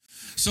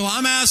So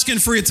I'm asking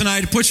for you tonight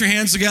to put your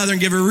hands together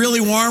and give a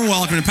really warm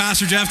welcome to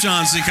Pastor Jeff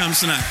Johnson as he comes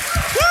tonight.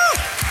 Woo!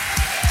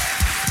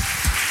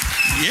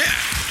 Yeah.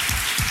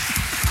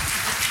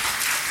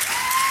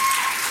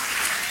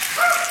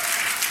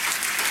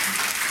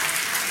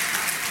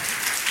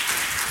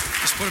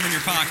 Just put them in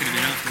your pocket if you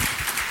have to.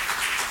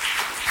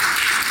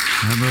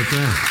 How about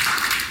that?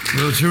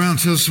 Well, turn around and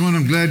tell someone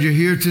I'm glad you're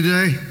here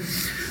today.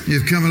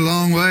 You've come a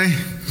long way.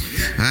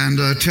 And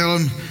tell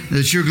them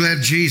that you're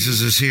glad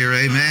Jesus is here.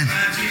 Amen.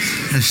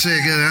 And say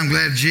again, I'm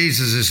glad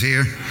Jesus is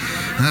here.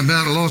 I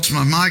about lost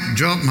my mic,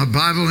 dropped my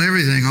Bible and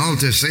everything all at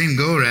the same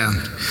go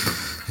around.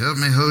 Help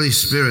me, Holy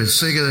Spirit.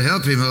 Say again,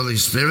 help him, Holy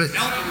Spirit.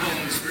 Help him,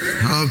 Holy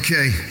Spirit.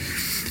 Okay.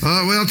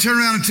 Well, turn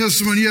around and tell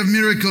someone you have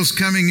miracles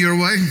coming your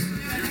way.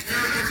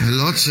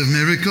 Lots of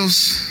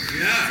miracles.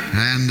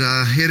 And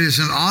it is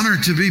an honor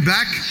to be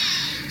back.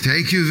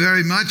 Thank you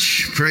very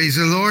much. Praise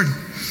the Lord.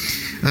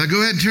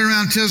 Go ahead and turn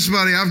around and tell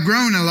somebody, I've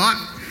grown a lot.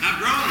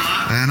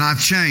 And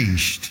I've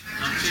changed.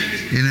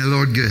 In the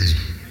Lord good.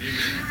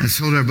 Amen. Let's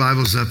hold our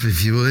Bibles up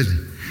if you would.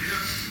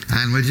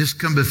 And we just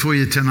come before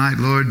you tonight,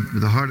 Lord,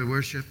 with a heart of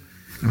worship.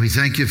 And we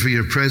thank you for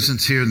your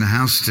presence here in the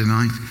house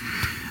tonight.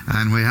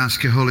 And we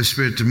ask you, Holy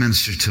Spirit, to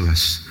minister to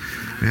us.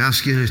 We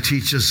ask you to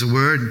teach us the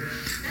word.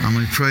 And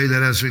we pray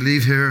that as we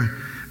leave here,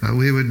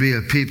 we would be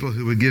a people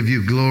who would give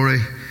you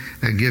glory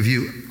and give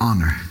you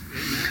honor.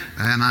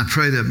 And I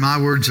pray that my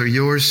words are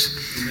yours.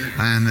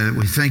 And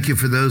we thank you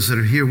for those that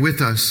are here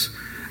with us.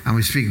 And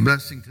we speak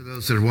blessing to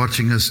those that are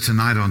watching us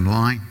tonight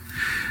online.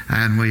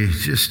 And we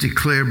just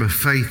declare by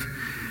faith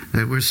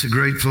that we're so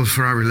grateful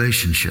for our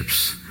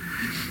relationships.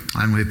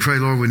 And we pray,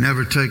 Lord, we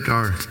never take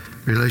our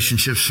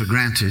relationships for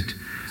granted,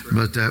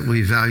 but that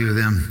we value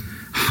them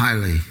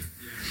highly.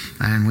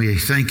 And we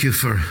thank you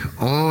for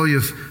all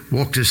you've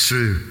walked us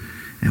through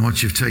and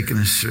what you've taken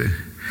us through.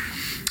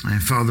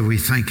 And Father, we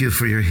thank you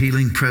for your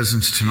healing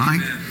presence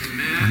tonight.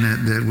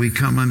 And that we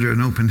come under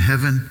an open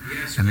heaven,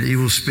 and that you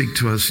will speak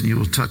to us and you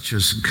will touch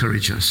us,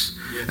 encourage us.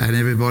 And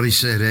everybody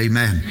said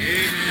amen.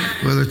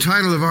 Well, the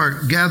title of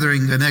our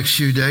gathering the next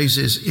few days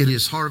is It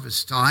Is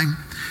Harvest Time.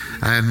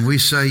 And we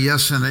say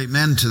yes and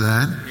amen to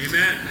that.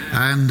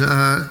 And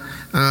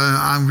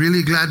I'm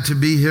really glad to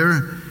be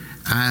here.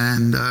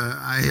 And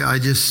I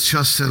just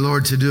trust the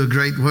Lord to do a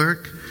great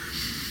work.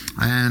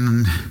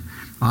 And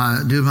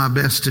I do my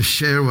best to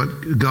share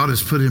what God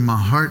has put in my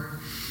heart.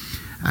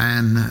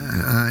 And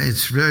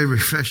it's very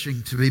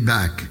refreshing to be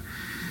back.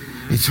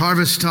 It's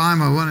harvest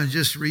time. I want to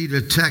just read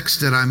a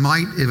text that I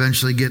might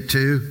eventually get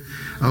to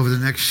over the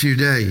next few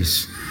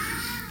days.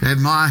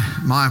 And my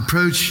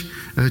approach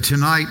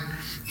tonight,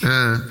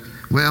 I'm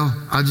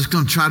just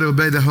going to try to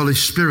obey the Holy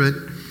Spirit,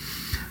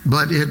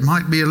 but it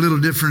might be a little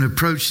different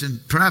approach than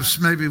perhaps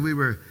maybe we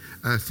were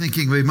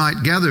thinking we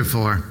might gather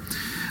for.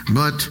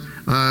 But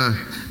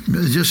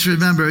just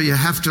remember, you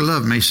have to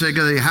love me. Say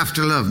together, you have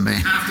to love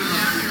me.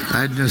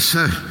 And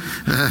so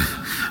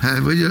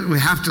we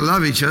have to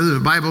love each other. The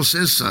Bible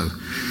says so.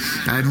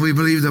 And we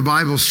believe the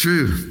Bible's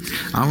true.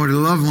 I want to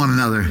love one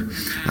another.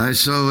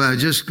 So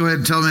just go ahead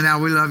and tell me now,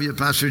 we love you,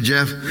 Pastor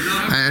Jeff.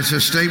 It's a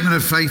statement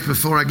of faith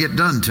before I get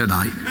done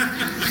tonight.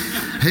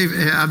 Hey,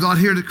 I'm not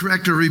here to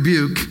correct or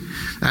rebuke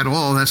at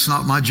all. That's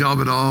not my job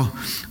at all.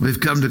 We've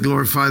come to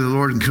glorify the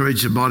Lord and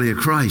encourage the body of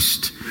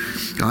Christ.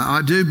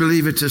 I do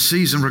believe it's a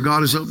season where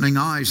God is opening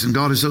eyes and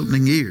God is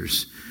opening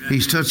ears.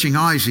 He's touching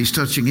eyes, he's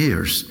touching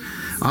ears.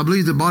 I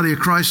believe the body of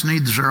Christ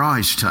needs their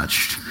eyes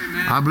touched.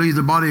 I believe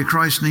the body of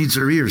Christ needs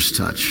their ears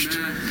touched.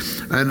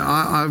 And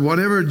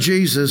whatever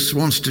Jesus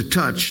wants to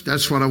touch,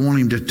 that's what I want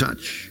him to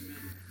touch.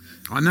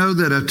 I know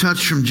that a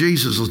touch from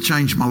Jesus will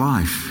change my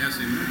life.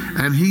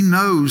 And he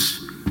knows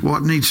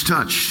what needs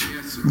touched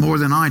more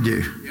than I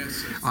do.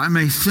 I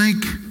may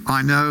think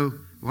I know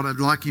what I'd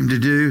like him to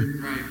do,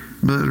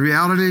 but in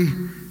reality,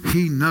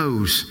 he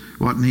knows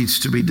what needs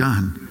to be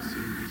done.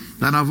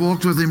 And I've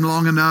walked with him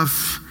long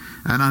enough,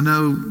 and I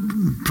know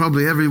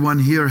probably everyone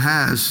here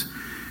has,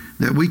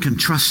 that we can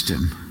trust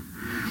him.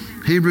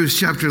 Hebrews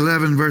chapter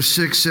 11 verse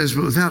 6 says,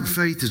 but without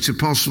faith it's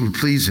impossible to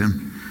please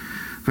him.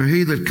 For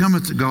he that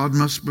cometh to God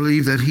must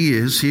believe that he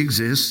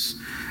exists,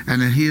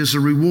 and that he is a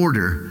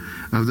rewarder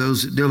of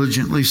those that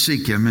diligently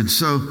seek him. And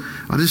so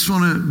I just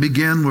want to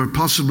begin where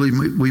possibly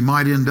we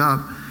might end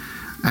up,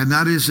 and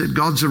that is that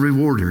God's a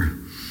rewarder.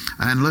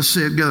 And let's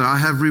say it together, I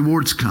have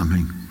rewards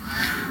coming.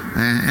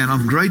 And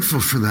I'm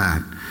grateful for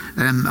that.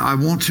 And I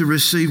want to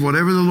receive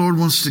whatever the Lord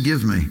wants to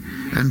give me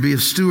and be a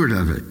steward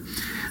of it.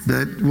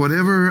 That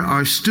whatever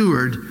I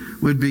steward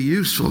would be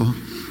useful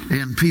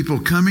in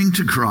people coming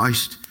to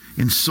Christ,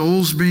 in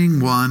souls being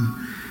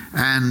won,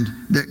 and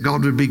that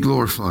God would be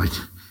glorified.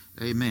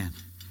 Amen.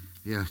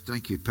 Yeah,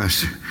 thank you,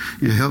 Pastor.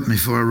 You helped me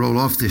before I roll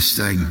off this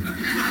thing.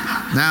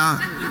 Now,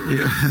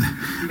 you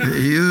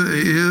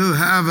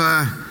have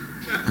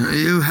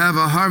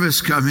a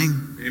harvest coming.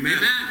 Amen.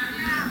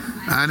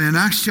 And in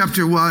Acts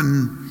chapter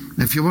 1,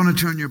 if you want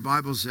to turn your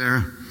Bibles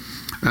there,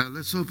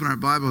 let's open our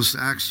Bibles to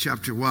Acts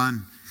chapter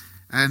 1.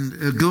 And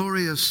a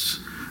glorious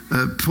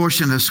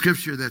portion of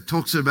Scripture that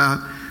talks about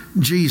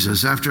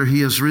Jesus after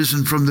he has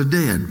risen from the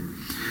dead.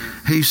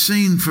 He's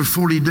seen for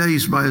 40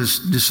 days by his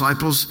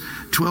disciples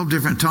 12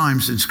 different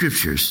times in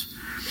scriptures.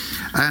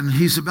 And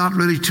he's about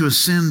ready to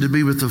ascend to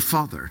be with the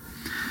Father.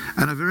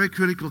 At a very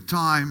critical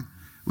time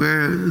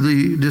where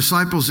the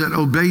disciples that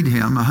obeyed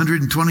him,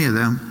 120 of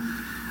them,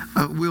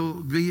 will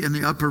be in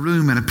the upper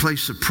room in a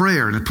place of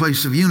prayer, in a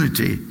place of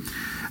unity.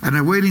 And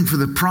they're waiting for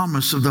the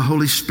promise of the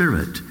Holy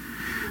Spirit.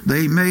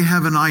 They may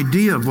have an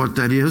idea of what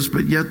that is,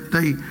 but yet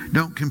they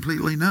don't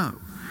completely know.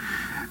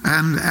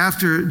 And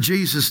after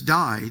Jesus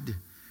died,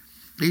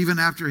 even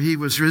after he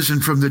was risen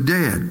from the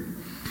dead,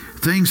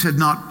 things had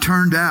not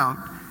turned out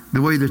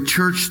the way the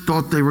church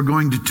thought they were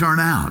going to turn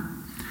out.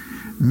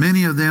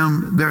 Many of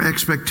them, their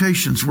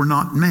expectations were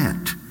not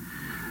met.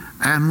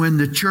 And when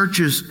the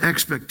church's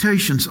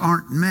expectations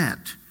aren't met,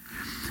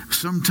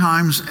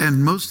 sometimes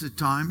and most of the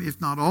time, if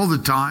not all the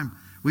time,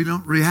 we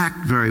don't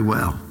react very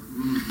well.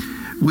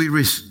 We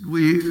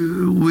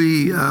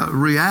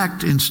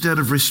react instead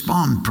of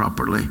respond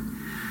properly.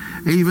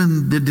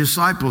 Even the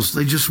disciples,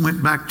 they just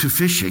went back to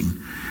fishing.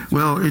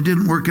 Well, it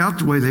didn't work out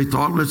the way they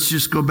thought. Let's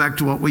just go back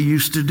to what we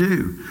used to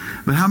do.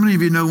 But how many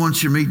of you know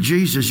once you meet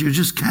Jesus, you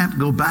just can't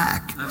go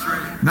back? That's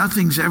right.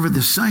 Nothing's ever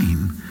the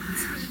same.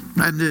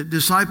 And the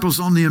disciples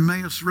on the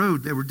Emmaus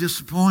Road, they were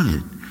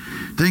disappointed.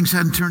 Things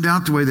hadn't turned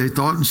out the way they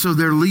thought, and so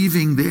they're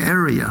leaving the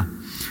area.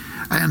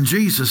 And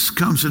Jesus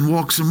comes and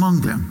walks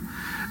among them.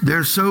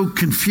 They're so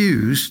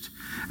confused,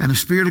 and a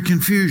spirit of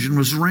confusion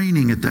was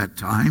reigning at that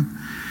time.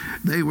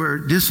 They were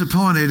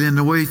disappointed in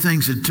the way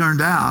things had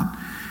turned out,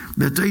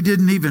 that they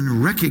didn't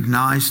even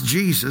recognize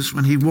Jesus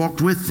when he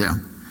walked with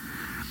them.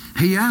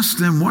 He asked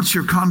them, what's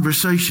your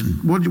conversation?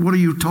 What are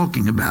you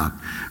talking about?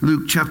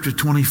 Luke chapter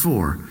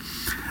 24.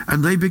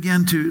 And they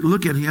began to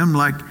look at him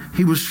like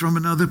he was from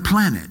another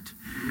planet.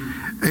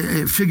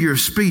 A figure of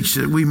speech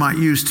that we might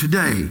use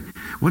today.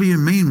 What do you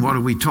mean, what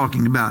are we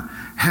talking about?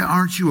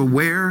 Aren't you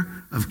aware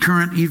of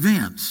current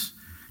events?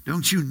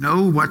 Don't you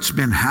know what's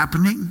been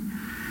happening?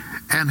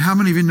 And how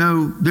many of you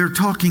know they're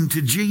talking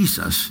to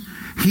Jesus?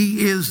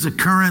 He is the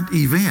current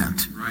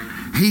event.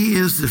 Right. He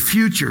is the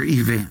future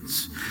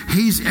events.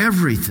 He's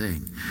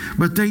everything.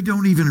 But they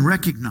don't even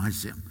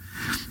recognize him.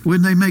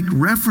 When they make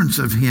reference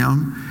of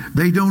him,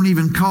 they don't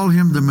even call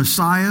him the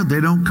Messiah.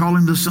 They don't call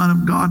him the Son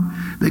of God.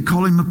 They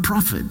call him a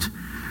prophet.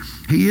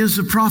 He is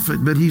a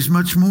prophet, but he's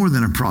much more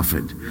than a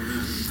prophet.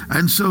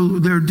 And so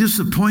their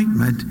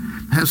disappointment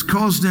has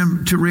caused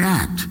them to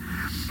react.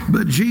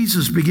 But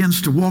Jesus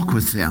begins to walk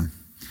with them.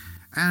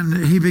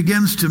 And he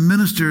begins to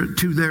minister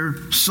to their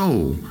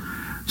soul.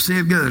 Say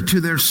it together, to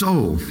their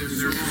soul.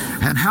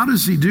 And how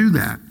does he do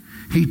that?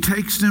 He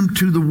takes them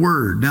to the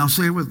Word. Now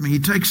say it with me. He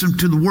takes them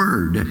to the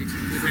Word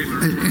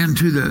and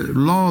to the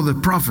law of the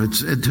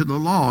prophets and to the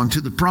law and to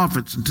the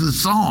prophets and to the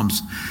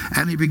Psalms.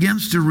 And he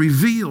begins to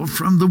reveal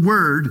from the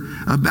Word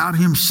about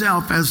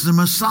himself as the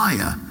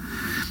Messiah.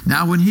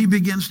 Now when he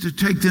begins to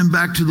take them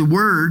back to the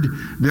Word,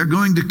 they're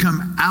going to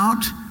come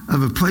out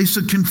of a place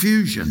of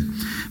confusion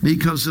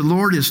because the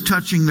Lord is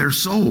touching their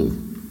soul.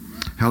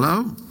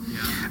 Hello?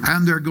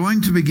 And they're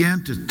going to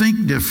begin to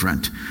think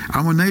different.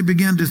 And when they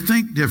begin to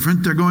think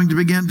different, they're going to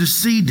begin to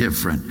see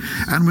different.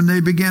 And when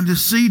they begin to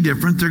see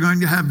different, they're going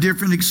to have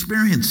different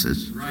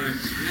experiences. Right.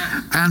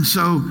 Yeah. And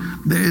so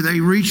they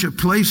reach a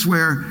place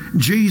where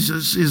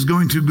Jesus is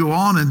going to go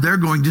on and they're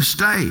going to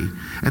stay.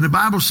 And the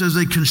Bible says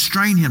they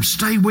constrain him.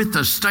 Stay with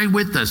us. Stay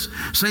with us.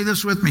 Say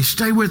this with me.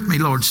 Stay with me,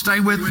 Lord. Stay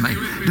with me.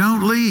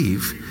 Don't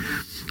leave.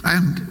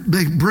 And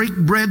they break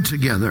bread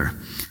together.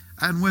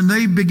 And when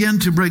they begin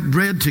to break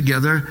bread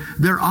together,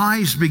 their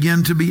eyes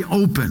begin to be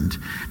opened.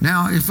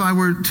 Now,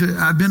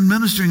 I've been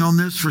ministering on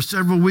this for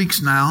several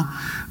weeks now,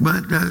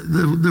 but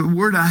the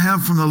word I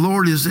have from the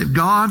Lord is that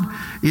God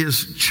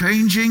is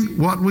changing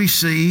what we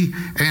see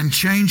and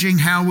changing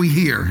how we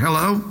hear.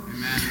 Hello?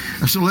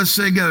 Amen. So let's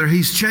say together,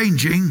 he's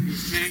changing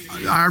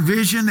our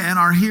vision and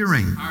our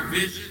hearing. Our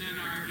vision and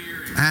our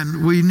hearing.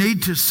 And we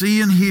need to see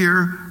and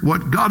hear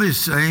what God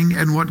is saying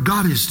and what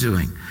God is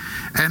doing.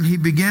 And he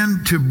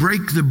began to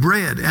break the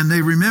bread, and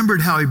they remembered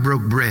how he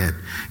broke bread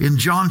in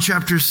John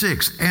chapter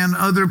 6 and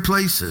other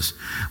places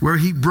where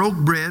he broke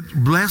bread,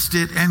 blessed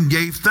it, and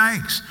gave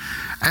thanks.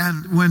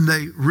 And when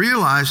they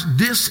realized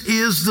this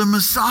is the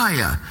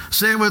Messiah,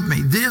 say it with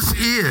me, this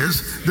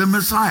is the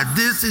Messiah,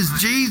 this is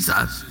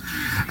Jesus.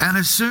 And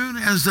as soon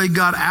as they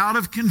got out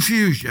of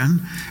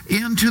confusion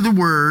into the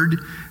Word,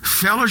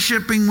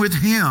 fellowshipping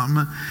with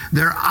him,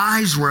 their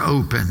eyes were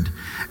opened,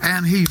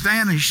 and he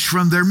vanished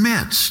from their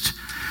midst.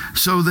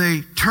 So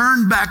they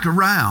turned back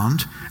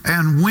around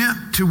and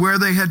went to where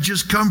they had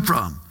just come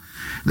from.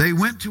 They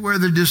went to where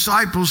the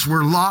disciples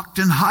were locked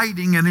and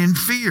hiding and in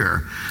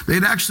fear.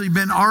 They'd actually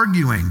been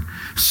arguing.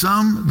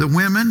 The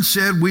women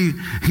said,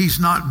 he's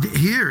not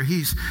here.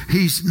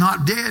 He's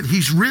not dead.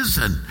 He's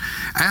risen.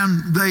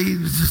 And they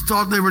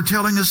thought they were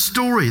telling a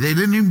story. They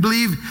didn't even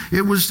believe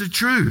it was the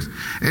truth.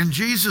 And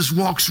Jesus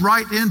walks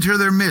right into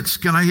their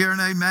midst. Can I hear an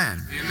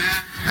amen?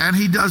 Amen. And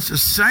he does the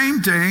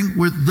same thing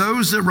with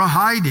those that were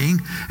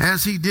hiding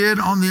as he did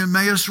on the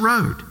Emmaus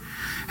Road.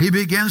 He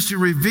begins to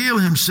reveal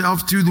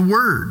himself through the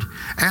Word.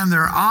 And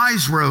their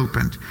eyes were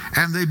opened.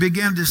 And they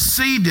began to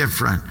see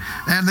different.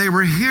 And they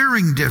were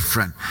hearing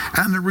different.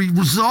 And the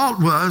result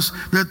was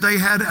that they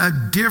had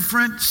a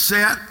different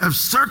set of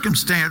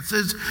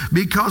circumstances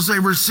because they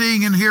were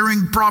seeing and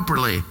hearing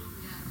properly.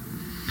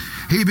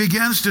 He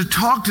begins to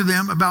talk to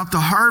them about the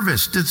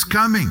harvest that's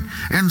coming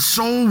and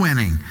soul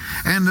winning.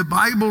 And the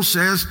Bible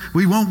says,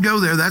 we won't go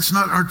there, that's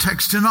not our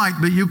text tonight,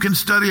 but you can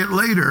study it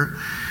later,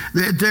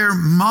 that their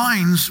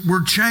minds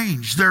were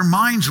changed. Their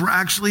minds were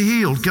actually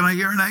healed. Can I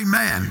hear an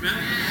amen?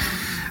 Amen.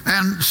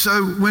 And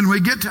so when we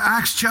get to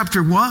Acts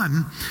chapter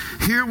 1,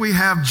 here we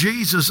have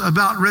Jesus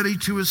about ready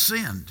to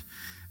ascend.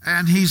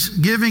 And he's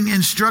giving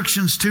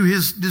instructions to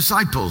his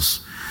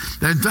disciples.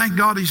 And thank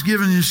God he's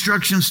given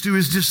instructions to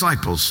his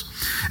disciples.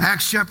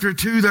 Acts chapter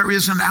 2, there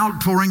is an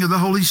outpouring of the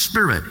Holy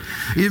Spirit.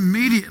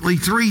 Immediately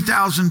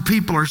 3,000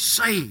 people are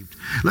saved.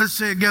 Let's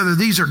say together,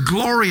 these are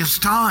glorious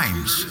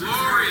times.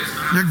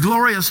 They're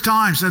glorious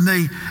times. And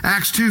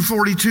Acts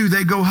 2:42,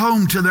 they go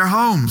home to their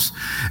homes.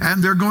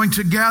 And they're going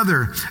to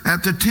gather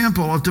at the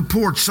temple, at the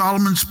porch,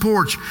 Solomon's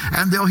porch.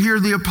 And they'll hear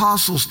the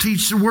apostles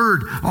teach the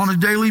word on a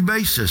daily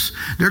basis.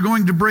 They're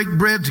going to break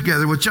bread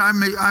together, which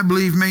I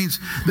believe means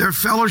they're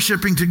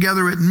fellowshipping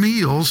together at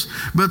meals,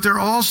 but they're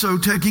also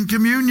taking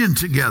communion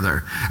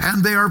together.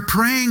 And they are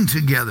praying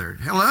together.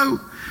 Hello?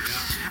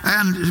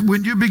 And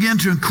when you begin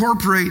to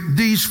incorporate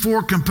these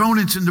four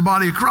components in the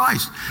body of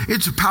Christ,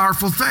 it's a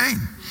powerful thing.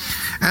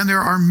 And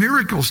there are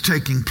miracles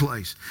taking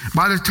place.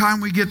 By the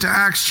time we get to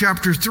Acts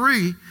chapter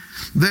 3,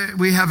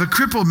 we have a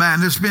crippled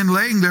man that's been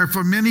laying there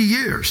for many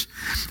years.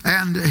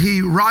 And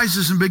he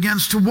rises and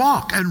begins to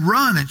walk and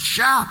run and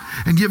shout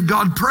and give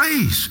God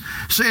praise.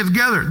 Say it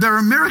together. There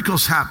are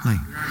miracles happening.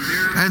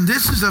 And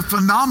this is a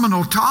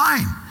phenomenal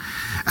time.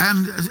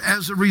 And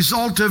as a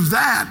result of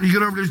that, you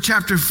get over to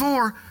chapter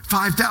 4,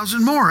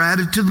 5,000 more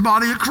added to the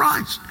body of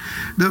Christ.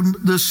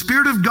 The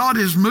Spirit of God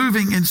is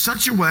moving in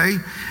such a way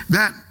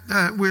that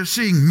we're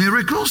seeing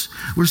miracles,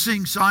 we're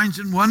seeing signs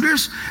and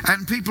wonders,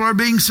 and people are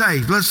being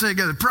saved. Let's say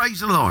together,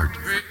 praise the Lord.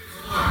 Praise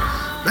the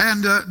Lord.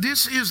 And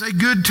this is a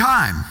good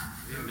time.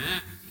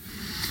 Amen.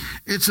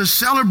 It's a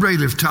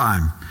celebrative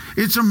time.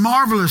 It's a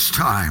marvelous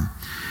time.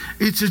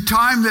 It's a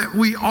time that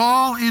we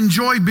all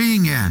enjoy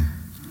being in.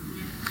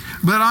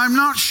 But I'm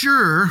not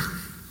sure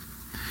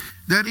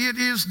that it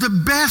is the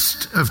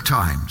best of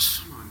times.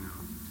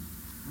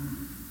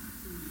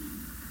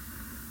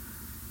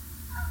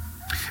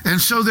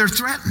 And so they're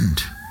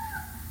threatened.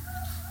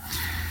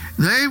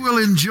 They will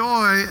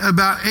enjoy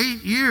about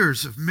 8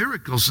 years of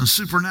miracles and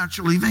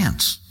supernatural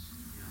events.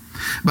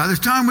 By the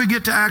time we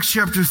get to Acts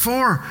chapter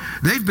 4,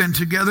 they've been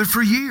together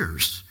for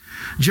years.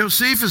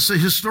 Josephus, the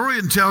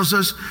historian, tells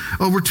us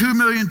over 2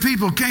 million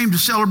people came to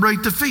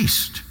celebrate the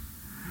feast.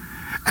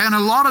 And a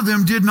lot of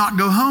them did not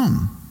go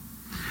home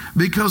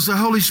because the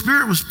Holy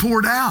Spirit was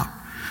poured out.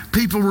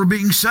 People were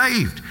being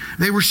saved.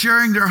 They were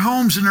sharing their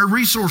homes and their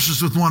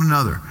resources with one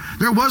another.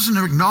 There wasn't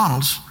a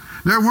McDonald's.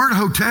 There weren't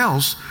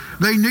hotels.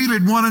 They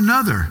needed one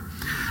another.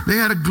 They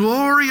had a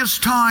glorious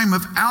time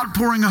of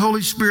outpouring the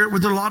Holy Spirit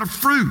with a lot of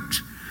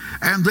fruit.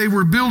 And they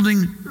were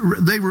building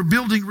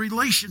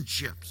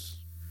relationships.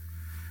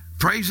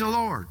 Praise the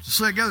Lord.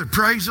 Say together,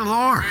 praise the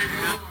Lord. Praise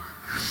the Lord.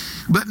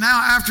 But now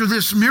after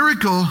this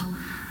miracle,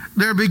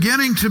 they're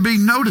beginning to be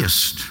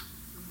noticed.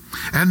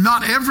 And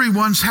not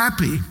everyone's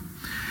happy.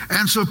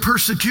 And so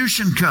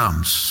persecution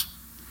comes.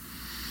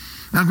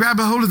 Now grab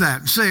a hold of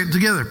that and say it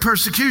together.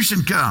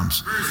 Persecution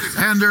comes.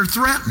 And they're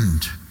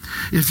threatened.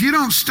 If you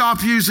don't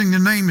stop using the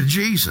name of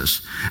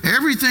Jesus,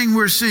 everything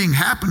we're seeing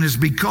happen is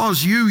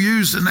because you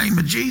use the name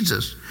of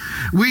Jesus.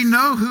 We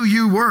know who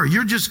you were.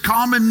 You're just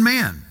common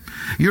men.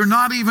 You're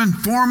not even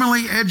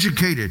formally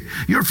educated.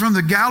 You're from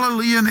the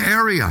Galilean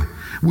area,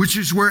 which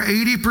is where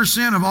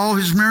 80% of all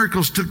his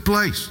miracles took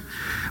place.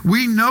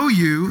 We know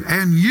you,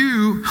 and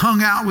you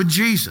hung out with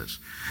Jesus.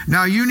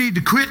 Now you need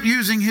to quit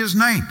using his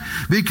name,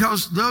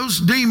 because those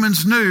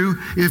demons knew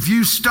if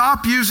you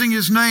stop using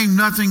his name,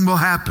 nothing will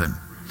happen.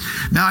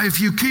 Now if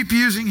you keep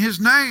using his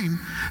name,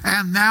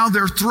 and now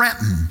they're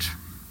threatened.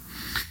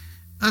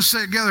 Let's say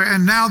it together,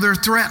 and now they're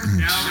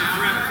threatened.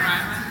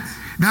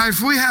 Now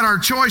if we had our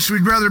choice,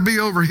 we'd rather be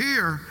over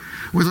here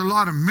with a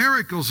lot of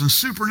miracles and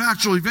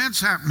supernatural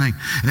events happening,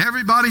 and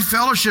everybody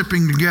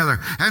fellowshipping together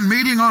and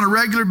meeting on a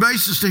regular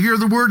basis to hear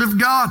the Word of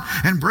God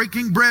and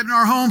breaking bread in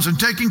our homes and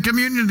taking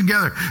communion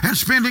together and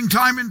spending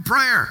time in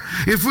prayer.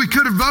 If we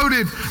could have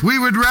voted, we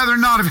would rather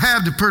not have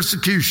had the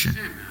persecution.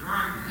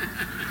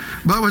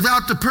 But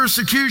without the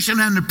persecution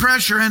and the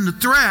pressure and the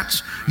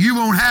threats, you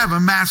won't have a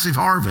massive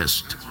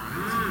harvest.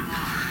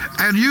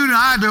 And you and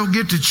I don't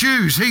get to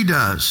choose. He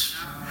does.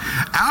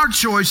 Our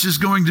choice is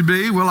going to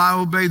be, will I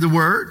obey the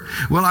word?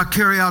 Will I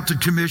carry out the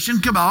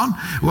commission? Come on.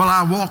 Will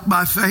I walk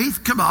by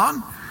faith? Come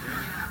on.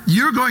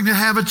 You're going to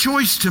have a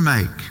choice to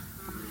make.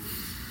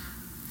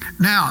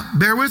 Now,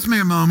 bear with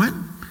me a moment.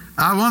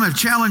 I want to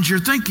challenge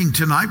your thinking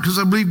tonight, because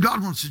I believe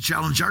God wants to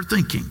challenge our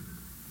thinking.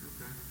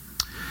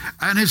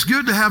 And it's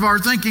good to have our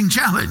thinking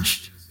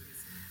challenged.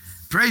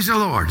 Praise the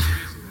Lord.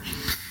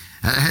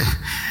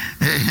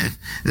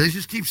 They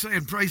just keep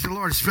saying, praise the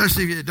Lord,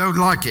 especially if you don't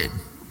like it.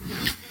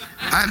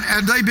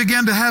 And they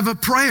begin to have a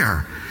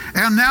prayer.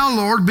 And now,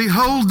 Lord,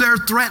 behold their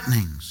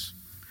threatenings.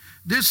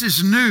 This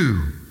is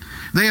new.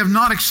 They have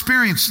not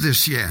experienced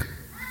this yet.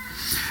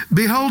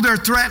 Behold their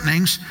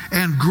threatenings,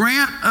 and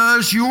grant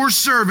us, your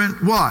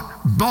servant, what?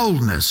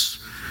 Boldness.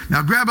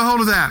 Now grab a hold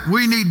of that.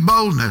 We need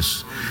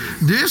boldness.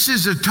 This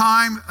is a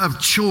time of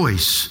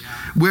choice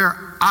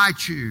where I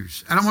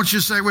choose. And I want you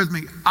to say with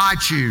me, I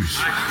choose.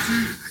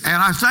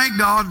 And I thank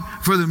God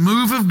for the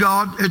move of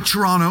God at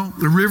Toronto,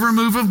 the river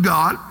move of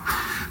God.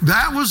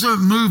 That was a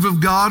move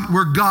of God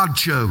where God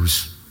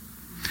chose.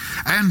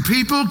 And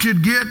people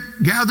could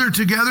gather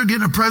together, get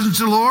in the presence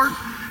of the Lord,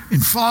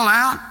 and fall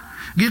out,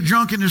 get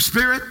drunk in the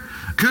Spirit,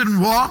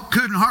 couldn't walk,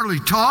 couldn't hardly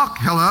talk.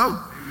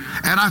 Hello?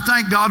 And I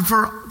thank God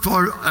for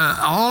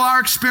all our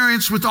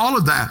experience with all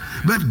of that.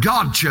 But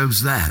God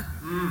chose that.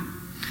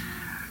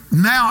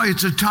 Now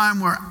it's a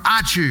time where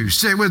I choose.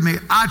 Say it with me.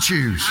 I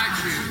choose.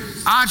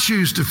 I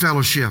choose to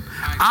fellowship.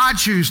 I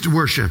choose to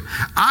worship.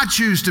 I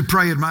choose to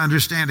pray in my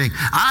understanding.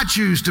 I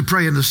choose to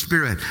pray in the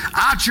Spirit.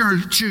 I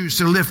choose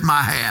to lift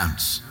my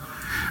hands.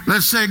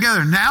 Let's say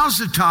together, now's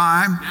the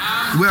time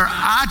where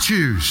I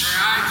choose.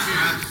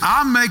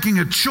 I'm making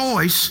a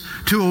choice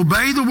to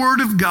obey the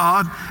Word of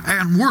God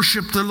and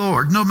worship the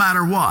Lord no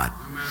matter what.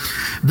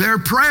 Their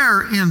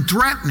prayer in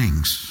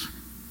threatenings,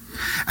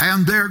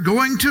 and they're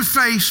going to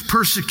face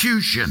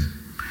persecution.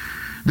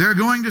 They're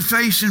going to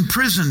face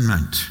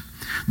imprisonment.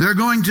 They're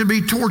going to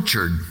be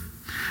tortured.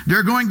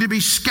 They're going to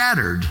be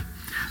scattered.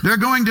 They're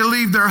going to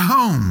leave their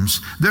homes,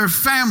 their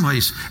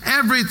families,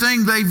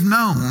 everything they've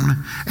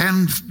known,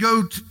 and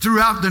go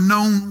throughout the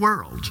known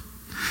world.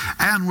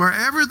 And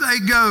wherever they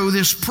go,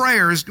 this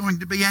prayer is going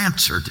to be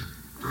answered.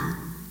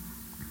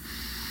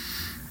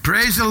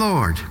 Praise the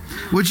Lord.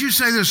 Would you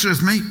say this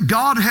with me?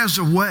 God has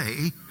a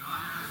way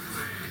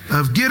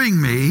of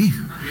getting me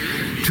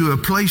to a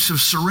place of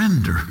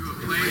surrender.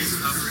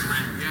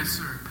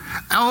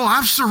 Oh,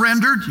 I've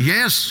surrendered.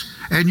 Yes.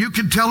 And you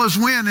can tell us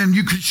when, and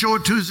you can show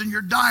it to us in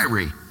your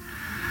diary.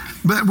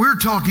 But we're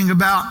talking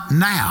about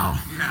now.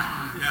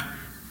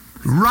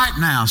 Right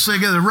now. Say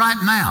together, right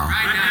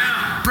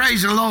now.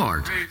 Praise the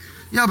Lord.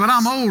 Yeah, but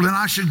I'm old and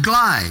I should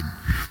glide.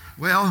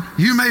 Well,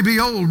 you may be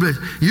old, but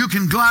you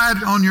can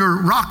glide on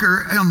your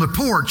rocker on the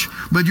porch,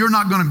 but you're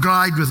not going to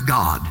glide with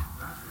God.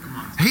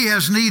 He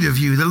has need of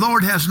you. The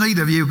Lord has need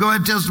of you. Go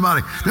ahead and tell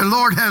somebody. The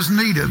Lord has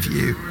need of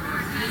you.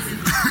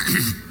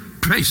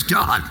 Praise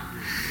God.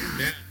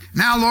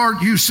 Now,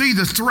 Lord, you see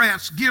the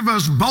threats. Give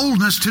us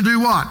boldness to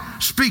do what?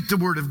 Speak the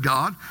Word of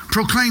God.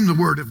 Proclaim the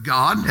Word of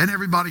God. And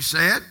everybody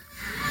say it.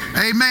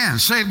 Amen.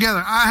 Say it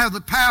together. I have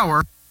the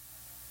power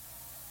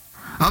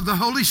of the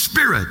Holy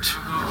Spirit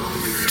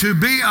to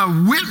be a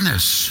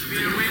witness.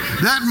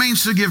 That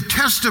means to give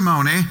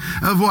testimony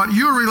of what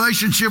your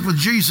relationship with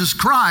Jesus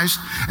Christ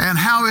and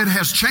how it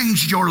has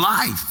changed your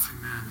life.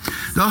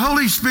 The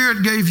Holy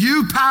Spirit gave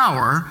you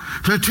power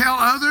to tell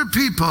other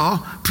people,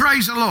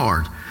 praise the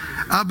Lord,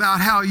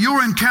 about how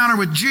your encounter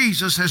with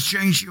Jesus has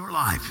changed your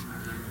life.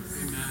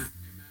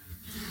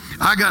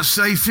 I got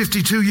saved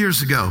 52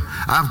 years ago.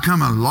 I've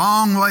come a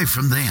long way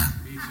from then.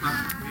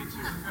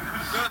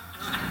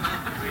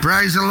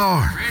 Praise the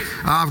Lord.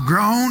 I've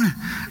grown.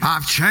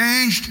 I've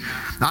changed.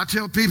 I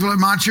tell people at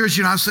my church,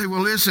 and I say,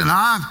 well, listen,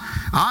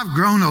 I've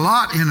grown a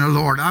lot in the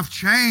Lord. I've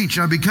changed.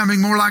 I'm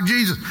becoming more like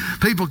Jesus.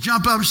 People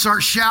jump up and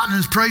start shouting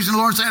and praising the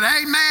Lord and saying,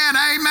 amen,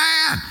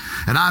 amen.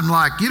 And I'm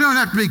like, you don't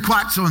have to be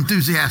quite so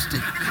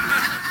enthusiastic.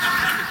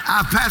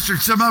 I've pastored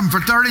some of them for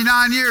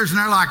 39 years, and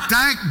they're like,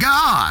 thank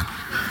God.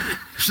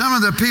 Some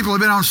of the people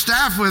have been on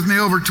staff with me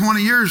over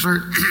 20 years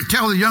or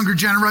tell the younger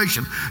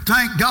generation,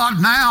 thank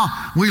God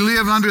now we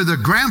live under the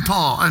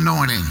grandpa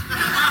anointing.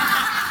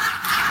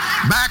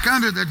 Back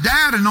under the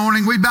dad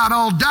anointing, we about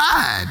all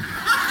died.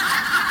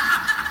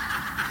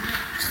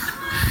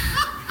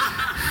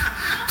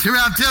 See,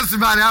 I'll tell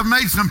somebody I've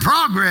made some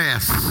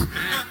progress.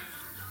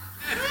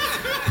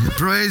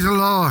 Praise the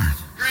Lord.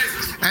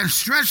 And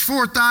stretch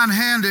forth thine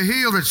hand to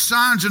heal, that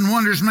signs and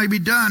wonders may be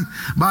done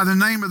by the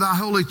name of thy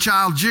holy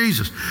child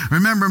Jesus.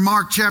 Remember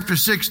Mark chapter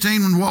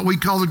 16, when what we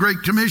call the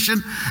Great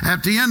Commission,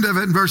 at the end of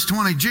it in verse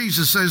 20,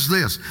 Jesus says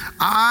this,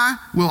 I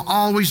will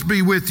always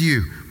be with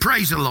you.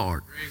 Praise the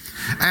Lord.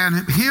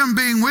 And him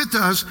being with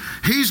us,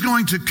 he's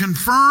going to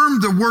confirm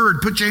the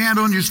word. Put your hand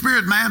on your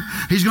spirit, man.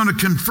 He's going to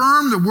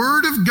confirm the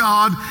word of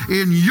God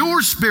in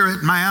your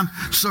spirit, man,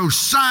 so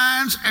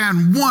signs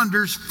and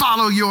wonders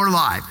follow your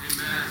life.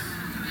 Amen.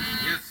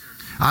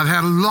 I've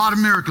had a lot of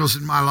miracles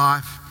in my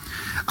life.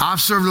 I've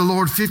served the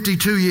Lord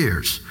 52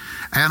 years,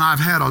 and I've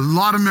had a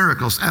lot of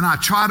miracles. And I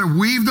try to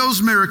weave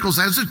those miracles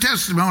as a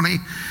testimony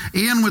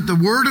in with the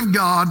Word of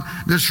God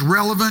that's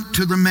relevant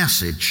to the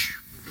message.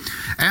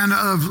 And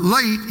of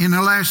late, in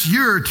the last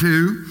year or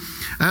two,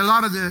 a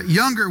lot of the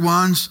younger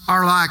ones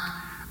are like,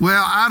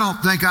 well, I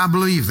don't think I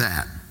believe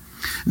that.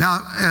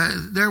 Now,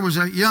 there was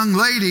a young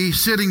lady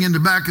sitting in the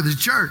back of the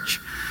church,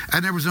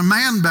 and there was a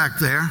man back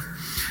there.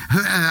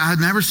 I had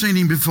never seen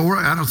him before.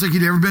 I don't think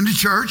he'd ever been to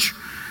church.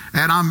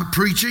 And I'm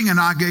preaching, and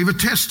I gave a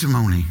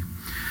testimony.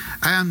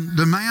 And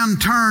the man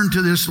turned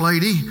to this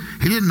lady.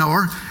 He didn't know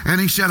her.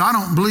 And he said, I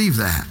don't believe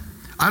that.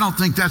 I don't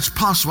think that's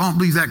possible. I don't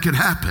believe that could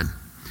happen.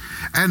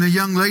 And the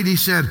young lady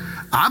said,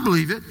 I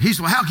believe it. He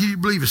said, well, how can you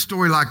believe a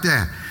story like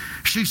that?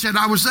 She said,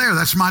 I was there.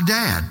 That's my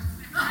dad.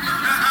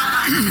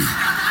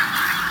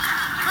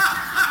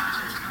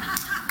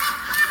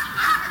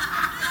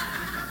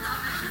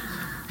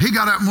 He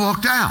got up and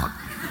walked out.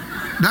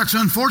 That's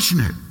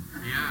unfortunate.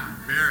 Yeah,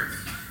 very.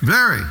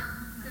 Very.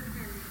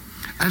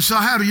 And so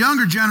I had a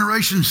younger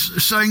generation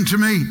saying to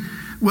me,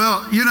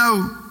 well, you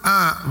know,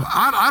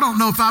 I don't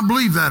know if I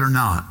believe that or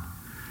not.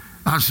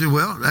 I said,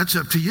 well, that's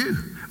up to you.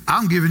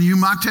 I'm giving you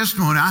my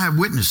testimony. I have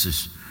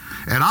witnesses,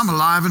 and I'm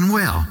alive and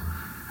well.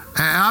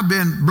 And I've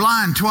been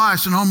blind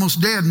twice and almost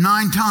dead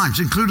 9 times,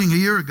 including a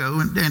year ago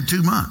and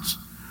 2 months.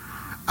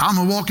 I'm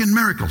a walking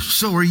miracle.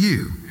 So are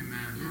you.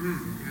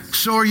 Amen.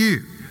 So are you.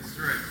 That's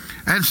right.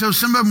 And so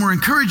some of them were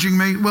encouraging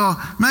me, well,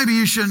 maybe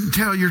you shouldn't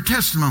tell your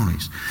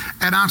testimonies.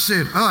 And I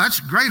said, oh, that's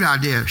a great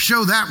idea.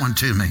 Show that one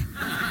to me.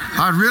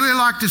 I'd really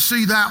like to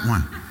see that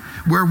one,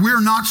 where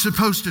we're not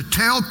supposed to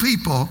tell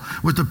people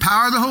with the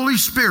power of the Holy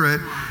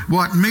Spirit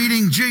what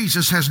meeting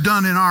Jesus has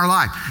done in our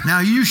life. Now,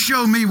 you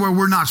show me where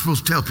we're not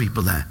supposed to tell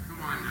people that.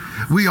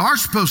 We are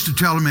supposed to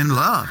tell them in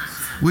love.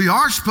 We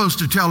are supposed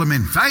to tell them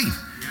in faith.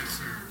 Yes,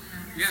 sir.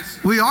 Yes,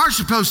 sir. We are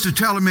supposed to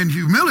tell them in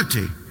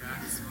humility.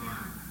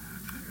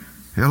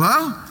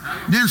 Hello?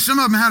 Then some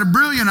of them had a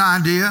brilliant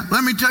idea.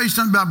 Let me tell you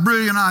something about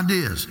brilliant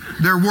ideas.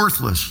 They're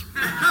worthless.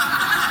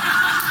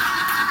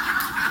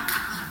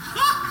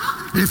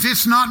 If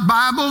it's not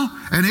Bible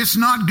and it's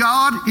not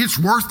God, it's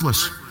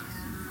worthless.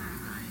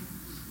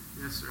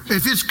 Yes, sir.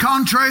 If it's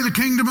contrary to the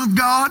kingdom of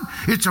God,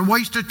 it's a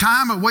waste of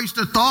time, a waste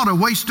of thought, a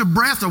waste of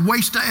breath, a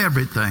waste of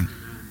everything.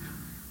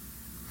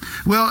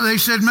 Well, they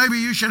said maybe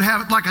you should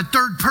have it like a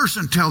third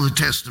person tell the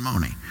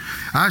testimony.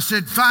 I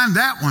said, find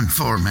that one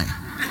for me.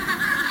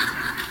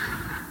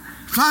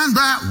 Find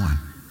that one.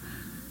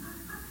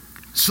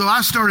 So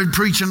I started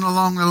preaching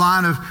along the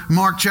line of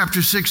Mark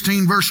chapter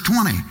 16, verse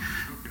 20.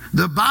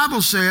 The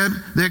Bible said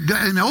that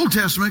in the Old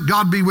Testament,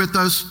 God be with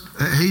us.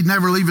 He'd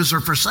never leave us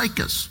or forsake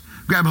us.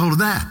 Grab hold of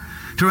that.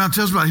 Turn around and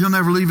tell us about it. He'll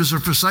never leave us or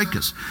forsake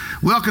us.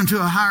 Welcome to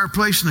a higher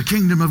place in the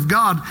kingdom of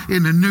God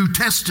in the New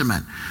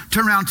Testament.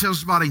 Turn around and tell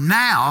us about Him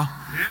now.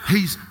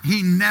 He's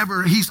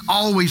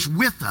always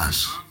with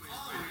us.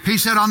 He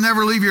said, I'll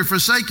never leave you or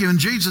forsake you. And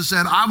Jesus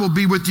said, I will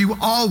be with you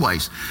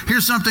always.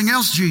 Here's something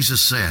else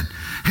Jesus said.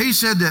 He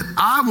said that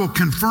I will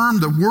confirm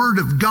the word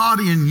of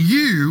God in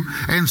you,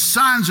 and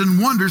signs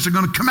and wonders are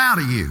going to come out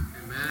of you.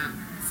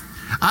 Amen.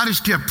 I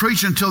just kept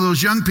preaching until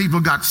those young people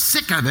got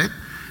sick of it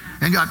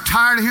and got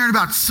tired of hearing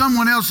about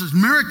someone else's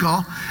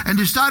miracle and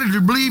decided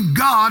to believe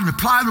God and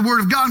apply the word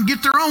of God and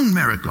get their own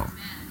miracle.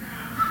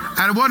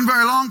 And it wasn't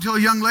very long till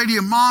a young lady,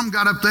 a mom,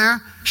 got up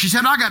there. She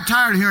said, I got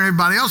tired of hearing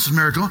everybody else's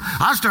miracle.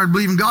 I started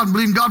believing God and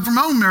believing God for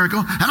my own miracle,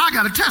 and I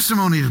got a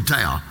testimony to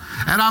tell.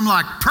 And I'm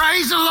like,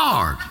 praise the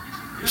Lord.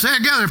 Say it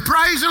together,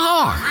 praise the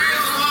Lord.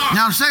 Praise the Lord.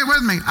 Now say it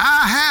with me.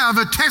 I have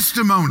a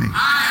testimony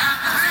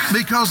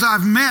because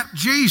I've met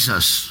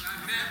Jesus,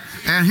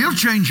 and He'll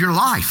change your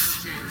life.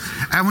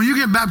 And when you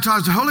get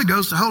baptized with the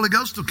Holy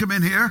Ghost will come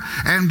in here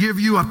and give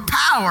you a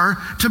power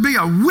to be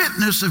a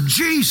witness of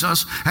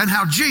Jesus and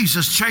how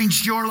Jesus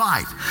changed your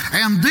life.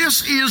 And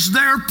this is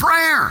their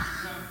prayer.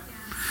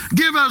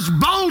 Give us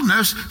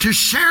boldness to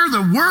share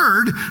the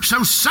word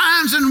so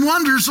signs and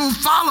wonders will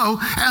follow.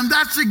 And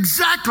that's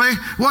exactly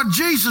what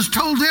Jesus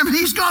told them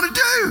He's going to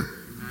do.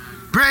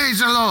 Praise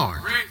the Lord.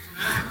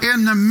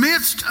 In the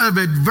midst of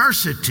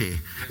adversity,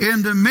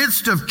 in the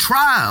midst of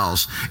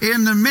trials,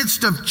 in the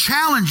midst of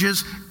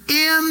challenges,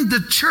 in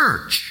the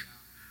church.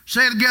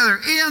 Say it together,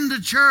 in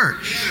the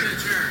church.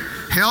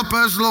 Help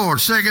us, Lord.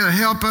 Say it together,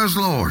 help us,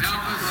 Lord.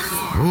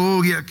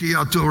 Oh, yeah.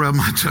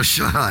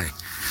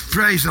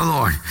 Praise the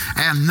Lord.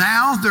 And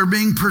now they're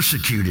being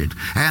persecuted.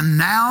 And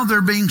now they're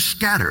being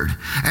scattered.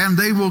 And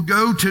they will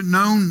go to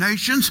known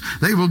nations.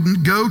 They will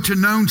go to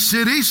known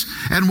cities.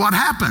 And what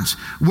happens?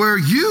 Where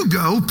you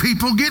go,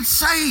 people get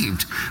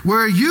saved.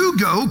 Where you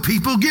go,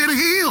 people get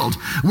healed.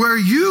 Where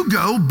you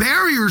go,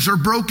 barriers are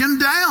broken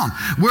down.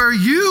 Where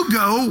you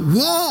go,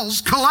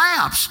 walls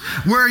collapse.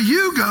 Where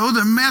you go,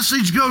 the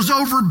message goes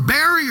over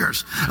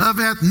barriers of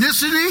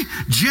ethnicity,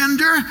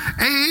 gender,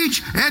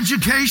 age,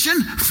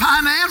 education,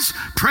 finance,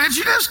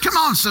 prejudice. Come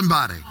on,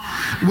 somebody.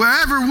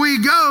 Wherever we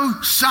go,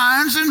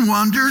 signs and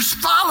wonders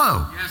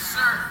follow. Yes,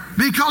 sir.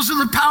 Because of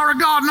the power of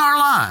God in our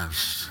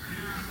lives.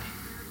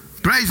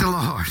 Praise the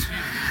Lord.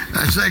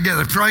 Let's say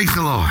together, praise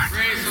the Lord.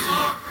 Praise the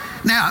Lord.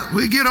 Now,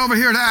 we get over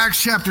here to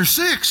Acts chapter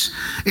 6,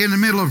 in the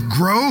middle of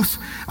growth,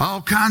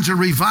 all kinds of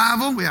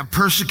revival. We have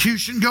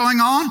persecution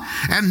going on.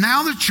 And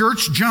now the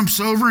church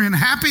jumps over in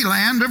happy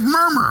land of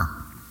murmur.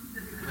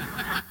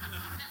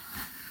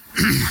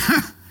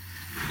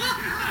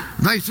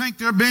 They think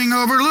they're being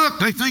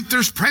overlooked. They think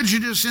there's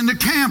prejudice in the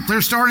camp.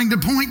 They're starting to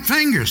point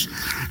fingers.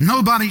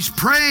 Nobody's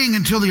praying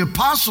until the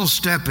apostles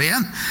step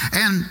in.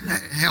 And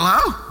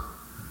hello?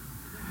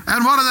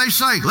 And what do they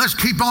say? Let's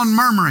keep on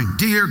murmuring.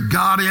 Dear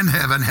God in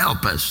heaven,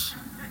 help us.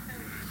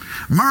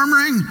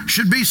 Murmuring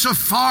should be so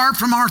far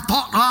from our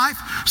thought life,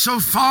 so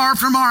far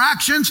from our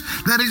actions,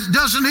 that it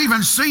doesn't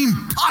even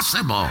seem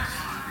possible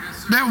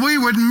that we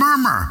would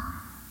murmur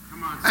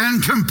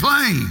and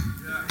complain.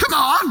 Come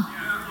on.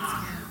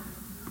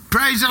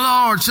 Praise the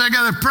Lord. Say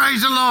together,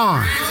 praise the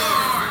Lord.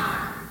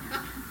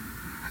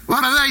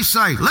 What do they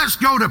say? Let's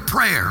go to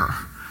prayer.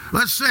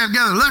 Let's say it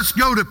together, let's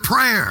go to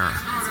prayer.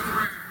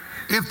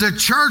 If the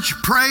church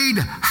prayed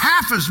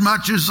half as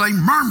much as they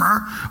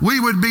murmur,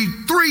 we would be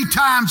 3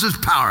 times as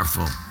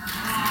powerful.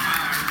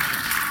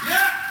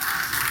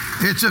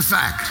 It's a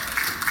fact.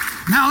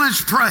 Now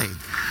let's pray.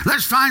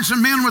 Let's find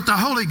some men with the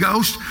Holy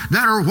Ghost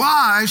that are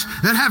wise,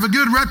 that have a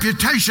good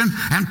reputation,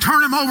 and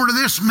turn them over to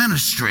this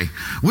ministry.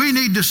 We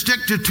need to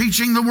stick to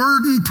teaching the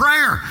Word and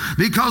prayer,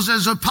 because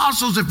as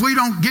apostles, if we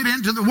don't get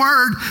into the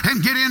Word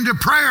and get into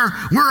prayer,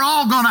 we're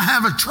all going to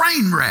have a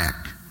train wreck.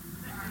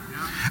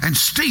 And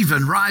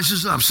Stephen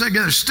rises up. Say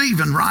together,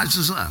 Stephen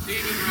rises up.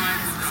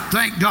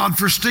 Thank God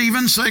for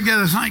Stephen. Say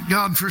together, thank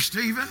God for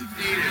Stephen.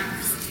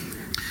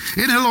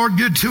 Isn't the Lord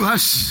good to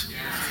us?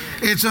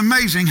 It's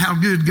amazing how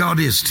good God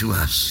is to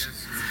us.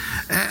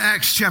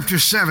 Acts chapter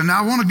 7. Now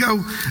I want to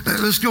go,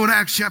 let's go to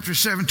Acts chapter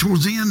 7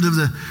 towards the end of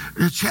the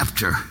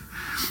chapter.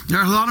 There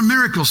are a lot of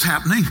miracles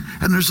happening,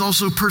 and there's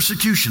also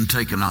persecution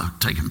taking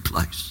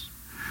place.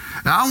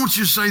 Now I want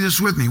you to say this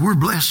with me. We're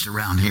blessed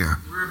around here.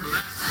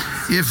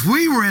 If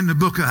we were in the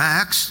book of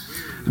Acts,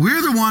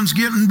 we're the ones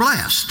getting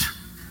blessed.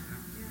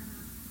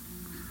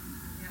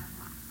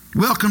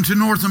 Welcome to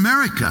North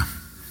America.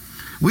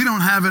 We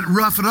don't have it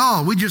rough at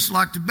all. We just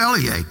like to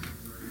bellyache.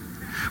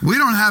 We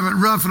don't have it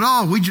rough at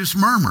all. We just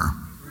murmur.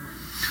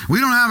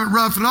 We don't have it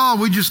rough at all.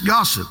 We just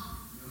gossip.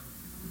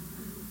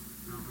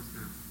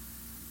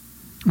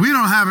 We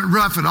don't have it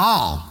rough at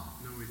all.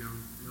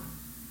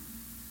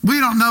 We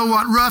don't know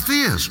what rough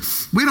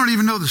is. We don't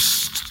even know the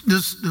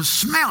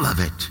smell of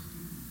it.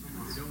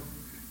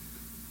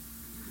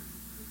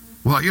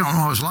 Well, you don't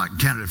know what it's like in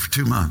Canada for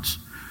 2 months,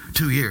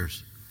 2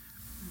 years.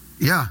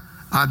 Yeah,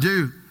 I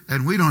do.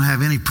 And we don't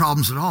have any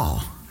problems at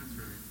all.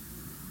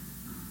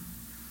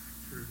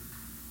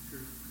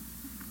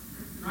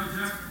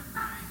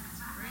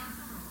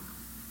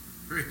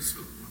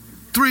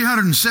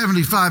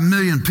 375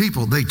 million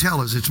people, they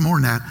tell us, it's more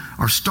than that,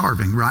 are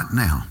starving right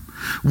now.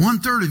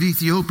 1/3 of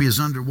Ethiopia is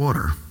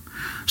underwater.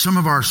 Some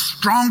of our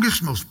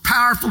strongest, most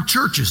powerful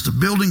churches, the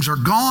buildings are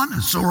gone,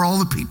 and so are all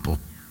the people.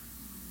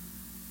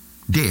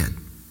 Dead.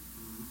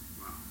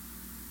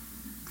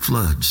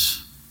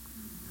 Floods.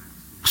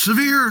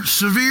 Severe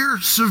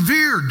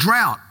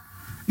drought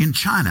in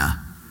China.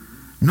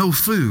 No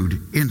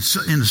food in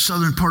the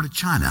southern part of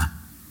China.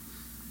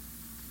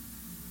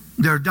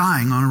 They're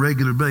dying on a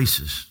regular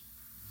basis.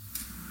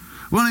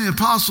 One of the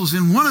apostles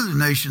in one of the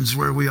nations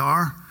where we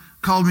are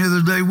called me the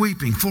other day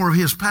weeping. 4 of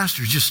his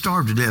pastors just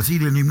starved to death. He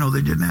didn't even know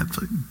they didn't have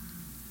food.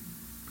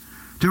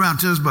 Turn around and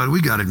tell us about it.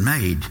 We got it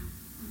made.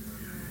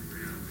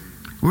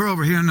 We're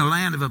over here in the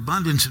land of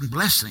abundance and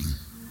blessing.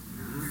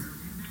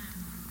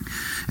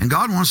 And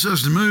God wants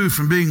us to move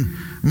from being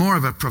more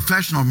of a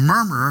professional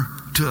murmurer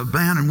to a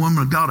man and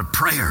woman of God of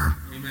prayer.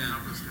 Amen.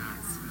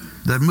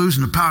 That moves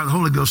in the power of the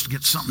Holy Ghost to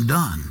get something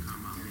done.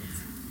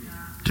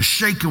 To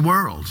shake the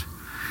world.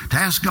 To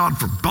ask God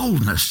for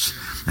boldness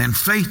and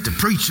faith to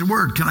preach the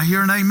word. Can I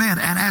hear an amen?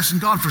 And asking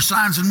God for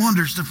signs and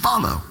wonders to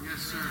follow.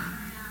 Yes, sir.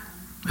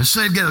 Let's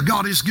say together,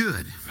 God is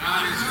good.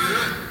 God is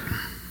good.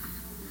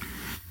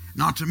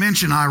 Not to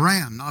mention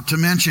Iran, not to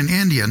mention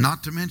India,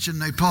 not to mention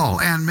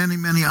Nepal, and many,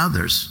 many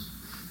others.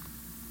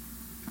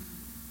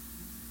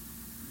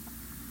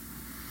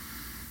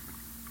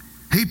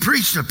 He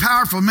preached a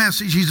powerful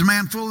message. He's a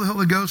man full of the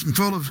Holy Ghost and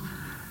full of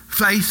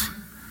faith.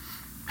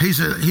 He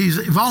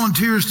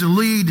volunteers to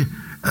lead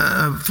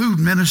food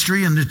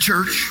ministry in the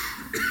church.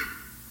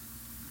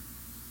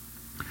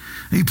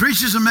 He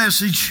preaches a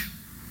message,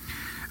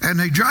 and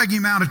they drag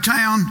him out of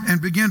town and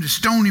begin to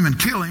stone him and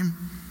kill him.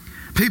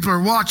 People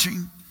are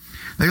watching.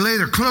 They lay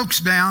their cloaks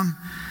down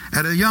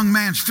at a young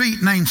man's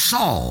feet named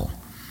Saul,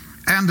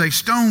 and they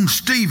stoned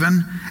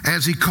Stephen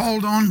as he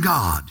called on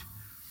God.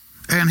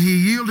 And he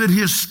yielded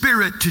his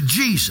spirit to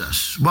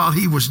Jesus while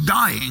he was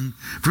dying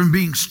from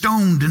being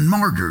stoned and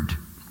martyred.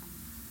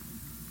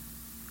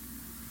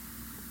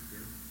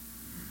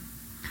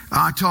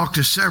 I talk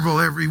to several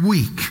every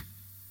week.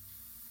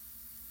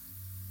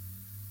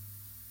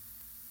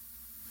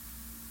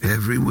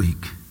 Every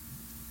week.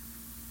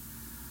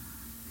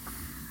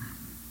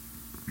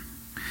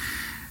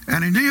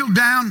 And he kneeled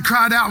down and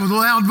cried out with a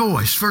loud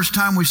voice. First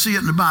time we see it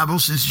in the Bible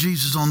since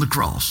Jesus on the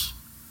cross.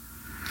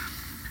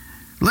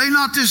 Lay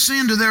not this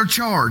sin to their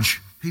charge.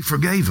 He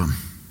forgave them.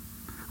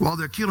 While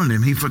they're killing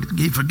him, he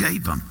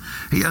forgave them.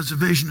 He has a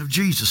vision of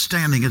Jesus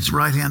standing at the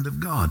right hand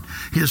of God.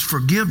 His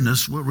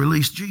forgiveness will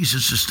release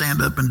Jesus to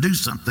stand up and do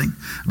something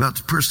about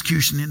the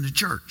persecution in the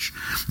church.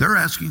 They're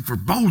asking for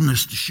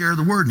boldness to share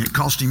the word, and it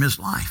cost him his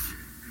life.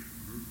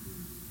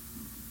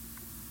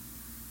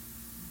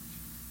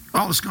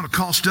 All it's going to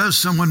cost us,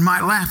 someone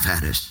might laugh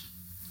at us.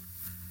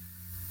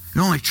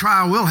 The only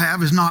trial we'll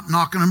have is not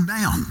knocking them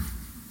down.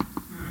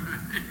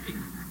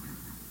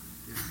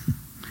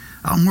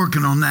 I'm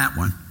working on that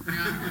one.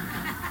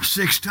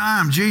 6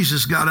 times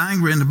Jesus got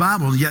angry in the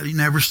Bible, and yet he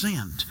never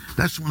sinned.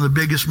 That's one of the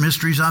biggest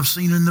mysteries I've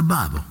seen in the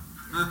Bible.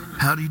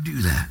 How do you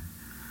do that?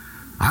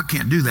 I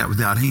can't do that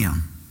without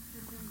him.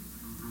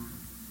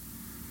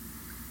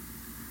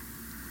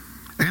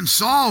 And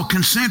Saul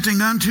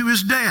consenting unto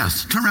his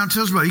death. Turn around and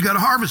tell somebody, you got a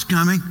harvest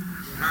coming.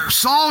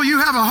 Saul, you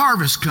have a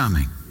harvest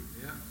coming.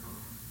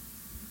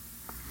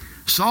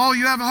 Saul,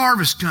 you have a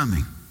harvest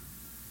coming.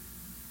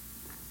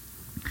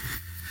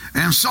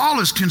 And Saul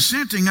is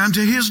consenting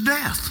unto his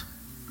death.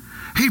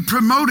 He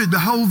promoted the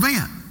whole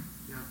event.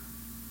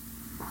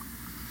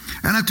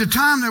 And at the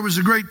time there was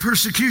a great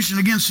persecution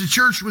against the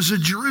church was at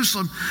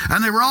Jerusalem,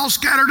 and they were all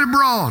scattered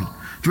abroad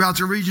throughout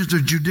the regions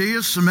of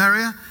Judea,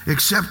 Samaria,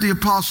 except the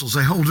apostles.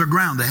 They hold their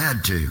ground. They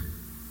had to.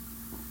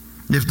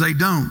 If they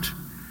don't,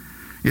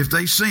 if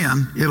they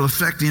sin, it'll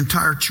affect the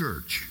entire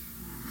church.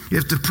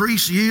 If the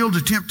priests yield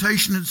to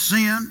temptation and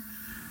sin,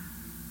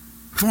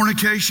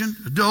 fornication,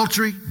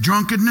 adultery,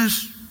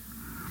 drunkenness,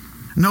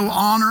 no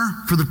honor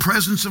for the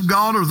presence of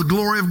God or the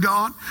glory of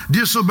God,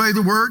 disobey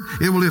the word,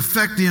 it will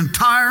affect the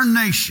entire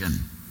nation.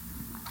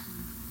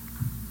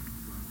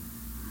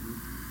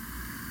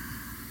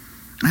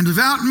 And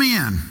devout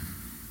men,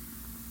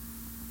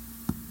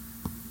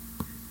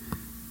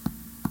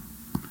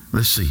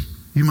 let's see,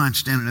 you mind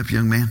standing up,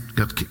 young man?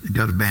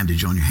 Got a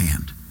bandage on your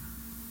hand.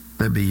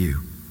 That'd be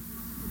you.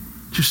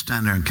 Just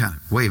stand there and kind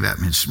of wave at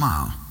me and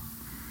smile.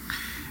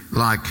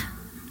 Like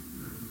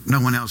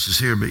no one else is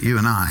here but you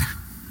and I.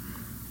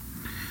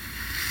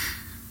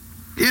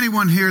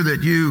 Anyone here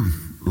that you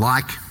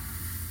like?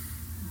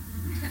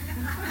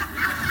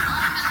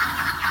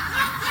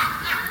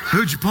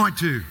 Who'd you point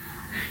to?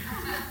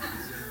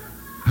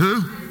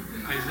 Who?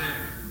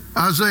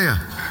 Isaiah.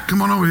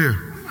 Come on over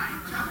here.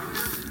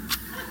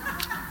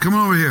 Come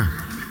on over here.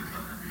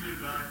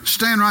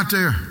 Stand right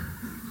there.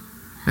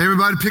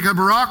 Everybody pick up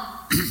a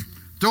rock.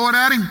 Throw it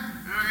at him.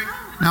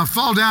 Now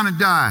fall down and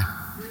die.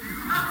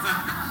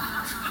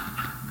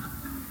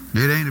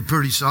 It ain't a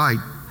pretty sight.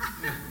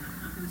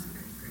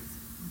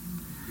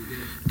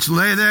 Just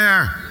lay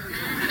there.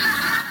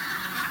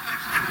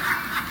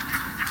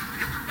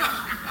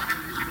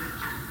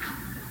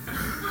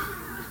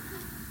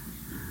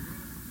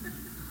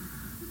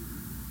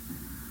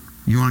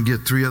 You want to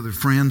get 3 other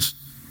friends?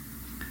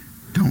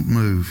 Don't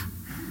move.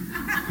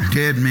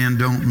 Dead men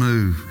don't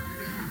move.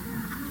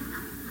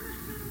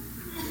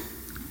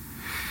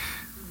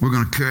 We're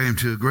going to carry him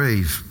to a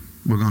grave.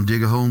 We're going to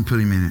dig a hole and put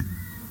him in it.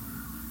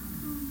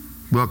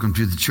 Welcome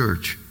to the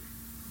church.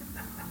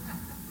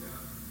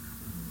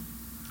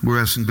 We're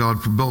asking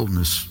God for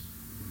boldness.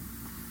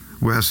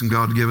 We're asking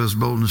God to give us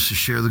boldness to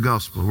share the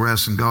gospel. We're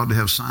asking God to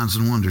have signs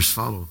and wonders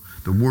follow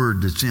the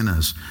word that's in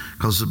us.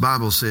 Because the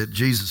Bible said,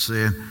 Jesus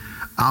said,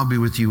 I'll be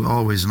with you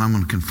always, and I'm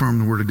going to confirm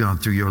the word of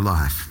God through your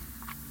life.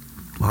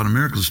 A lot of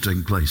miracles are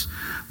taking place.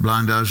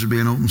 Blind eyes are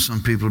being opened,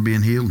 some people are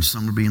being healed, and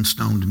some are being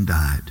stoned and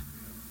died.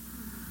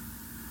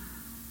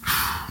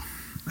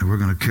 And we're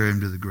going to carry him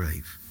to the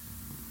grave.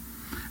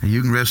 And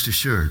you can rest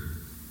assured,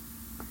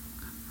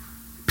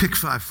 pick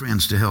 5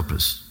 friends to help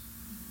us.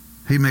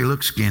 He may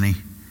look skinny.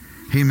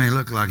 He may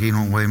look like he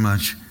don't weigh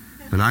much.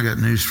 But I got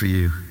news for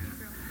you.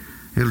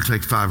 It'll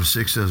take 5 or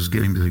 6 of us to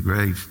get him to the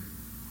grave.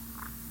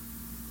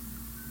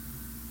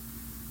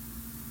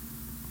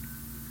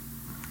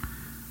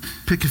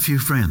 Pick a few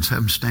friends. Have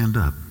them stand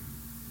up.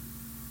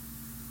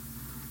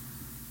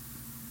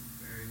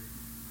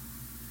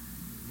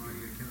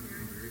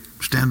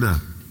 Stand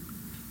up.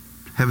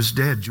 Have his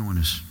dad join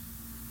us.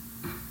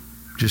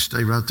 Just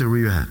stay right there where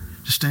you're at.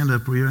 Just stand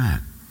up where you're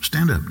at.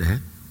 Stand up, Dad.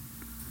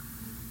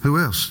 Who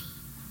else?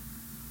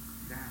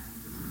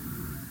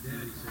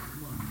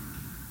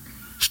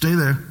 Stay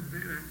there.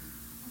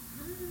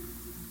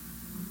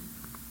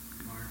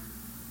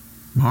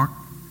 Mark?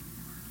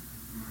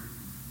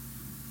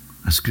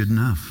 That's good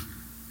enough.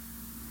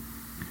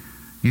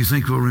 You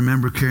think we'll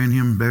remember carrying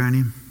him and bearing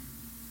him?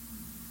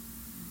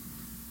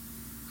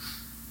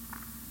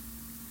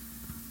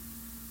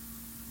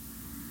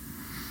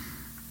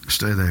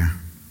 Stay there.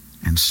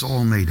 And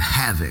Saul made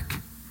havoc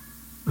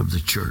of the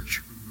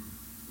church.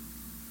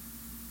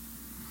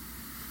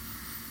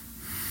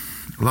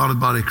 A lot of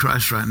the body of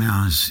Christ right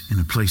now is in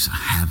a place of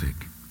havoc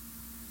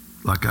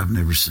like I've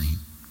never seen.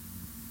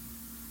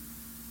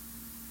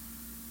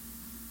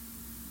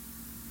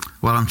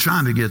 What I'm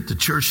trying to get the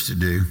church to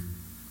do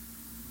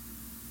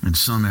in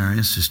some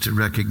areas is to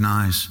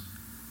recognize,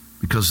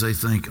 because they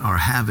think our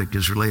havoc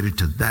is related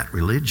to that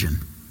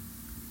religion.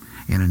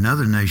 In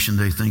another nation,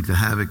 they think the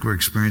havoc we're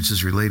experiencing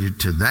is related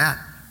to that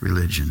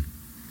religion.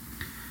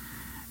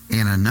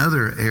 In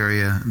another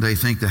area, they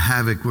think the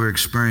havoc we're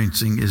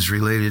experiencing is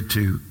related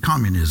to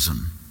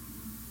communism.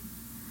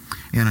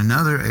 In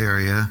another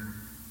area,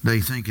 they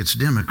think it's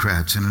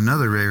Democrats. In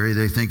another area,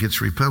 they think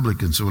it's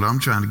Republicans. So what I'm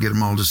trying to get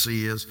them all to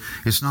see is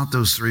it's not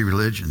those 3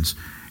 religions.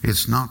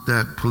 It's not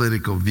that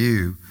political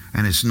view,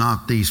 and it's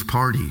not these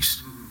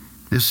parties.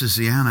 This is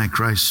the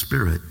Antichrist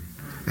spirit.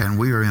 and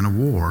we are in a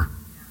war.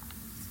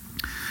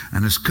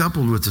 And it's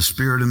coupled with the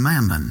spirit of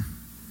mammon.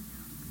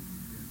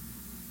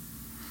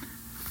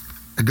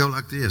 I go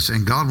like this,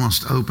 and God wants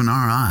to open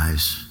our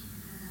eyes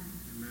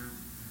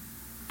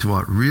to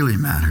what really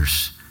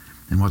matters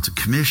and what the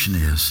commission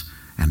is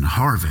and the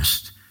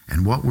harvest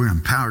and what we're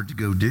empowered to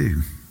go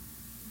do.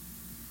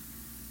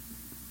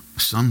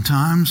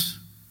 Sometimes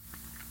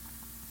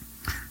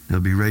they'll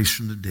be raised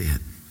from the dead,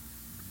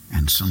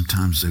 and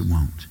sometimes they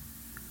won't.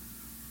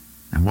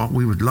 And what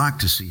we would like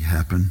to see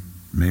happen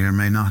may or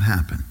may not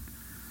happen.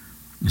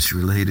 It's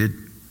related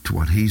to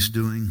what He's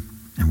doing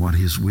and what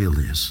His will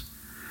is.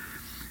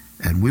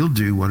 And we'll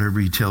do whatever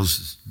He tells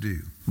us to do.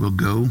 We'll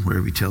go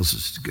wherever He tells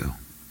us to go.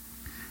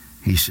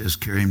 He says,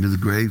 carry him to the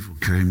grave. We'll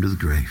carry him to the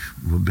grave.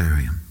 We'll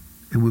bury him.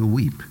 And we'll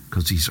weep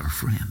because he's our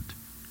friend.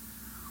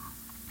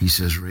 He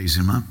says, raise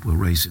him up. We'll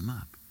raise him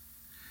up.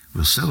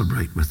 We'll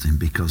celebrate with him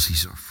because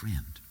he's our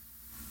friend.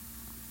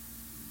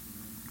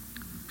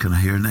 Can I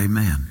hear an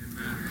amen?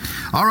 Amen.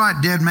 All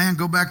right, dead man,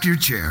 go back to your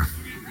chair.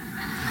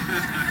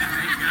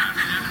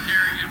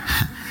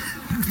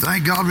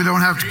 Thank God we don't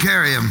have to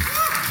carry him.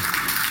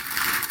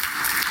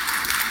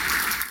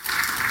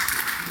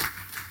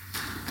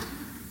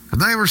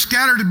 They were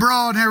scattered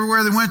abroad, and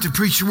everywhere they went to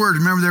preach the word.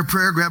 Remember their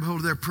prayer? Grab hold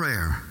of their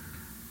prayer.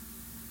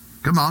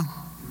 Come on.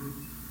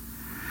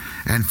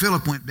 And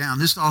Philip went down.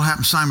 This all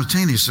happened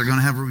simultaneously. They're going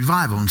to have a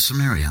revival in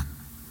Samaria.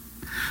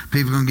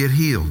 People are going to get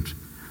healed.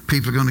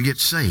 People are going to get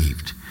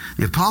saved.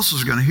 The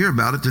apostles are going to hear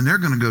about it. Then they're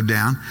going to go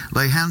down,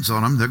 lay hands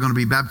on them. They're going to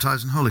be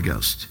baptized in the Holy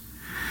Ghost.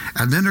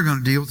 And then they're going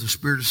to deal with the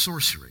spirit of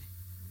sorcery.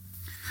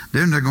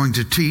 Then they're going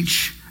to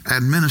teach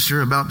and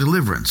minister about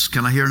deliverance.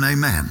 Can I hear an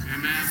amen?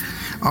 Amen.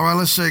 All right,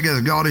 let's say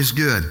together, God is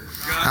good.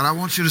 God. And I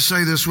want you to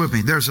say this with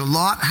me. There's a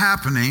lot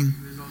happening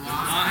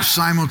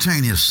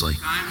simultaneously.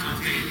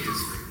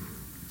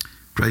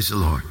 Praise the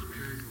Lord.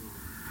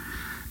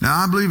 Now,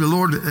 I believe the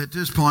Lord at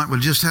this point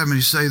would just have me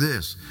say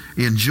this.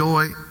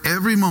 Enjoy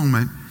every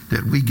moment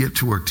that we get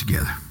to work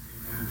together.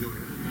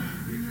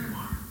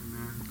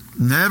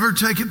 Never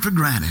take it for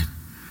granted.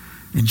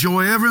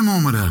 Enjoy every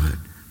moment of it.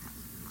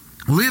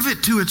 Live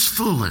it to its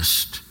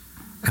fullest.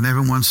 And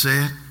everyone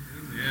say it.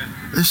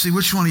 Let's see,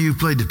 which one of you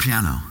played the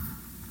piano?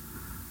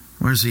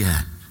 Where's he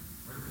at?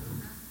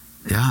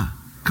 Yeah.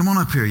 Come on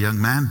up here,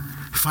 young man.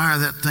 Fire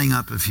that thing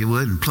up if you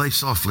would and play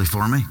softly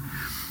for me.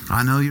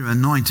 I know you're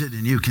anointed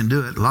and you can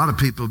do it. A lot of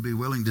people would be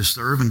willing to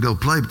serve and go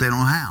play, but they don't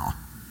know how.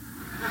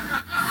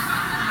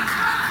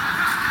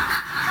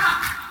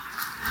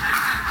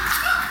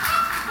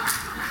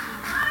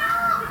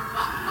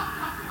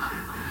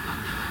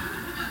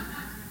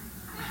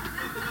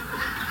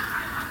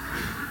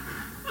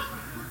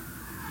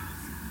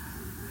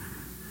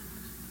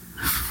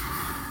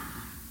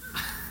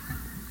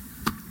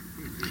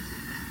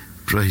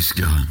 Praise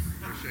God.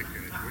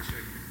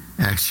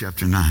 Acts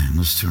chapter 9.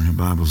 Let's turn your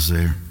Bibles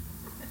there.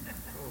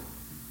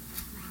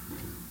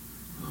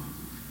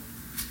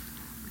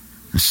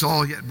 And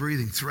Saul yet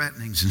breathing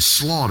threatenings and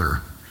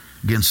slaughter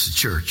against the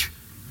church.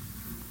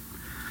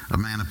 A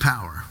man of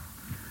power.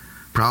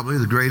 Probably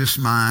the greatest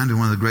mind and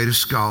one of the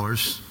greatest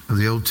scholars of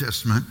the Old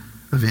Testament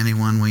of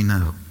anyone we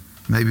know.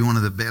 Maybe one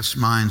of the best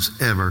minds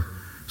ever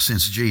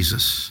since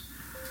Jesus.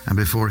 And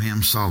before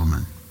him,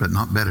 Solomon. But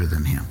not better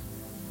than him.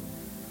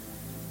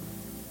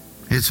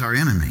 It's our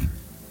enemy.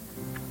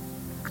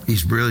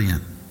 He's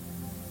brilliant.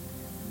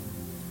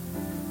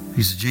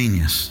 He's a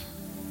genius.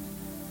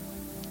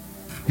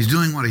 He's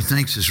doing what he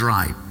thinks is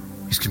right.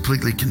 He's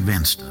completely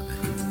convinced of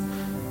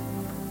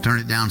it. Turn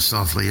it down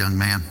softly, young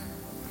man.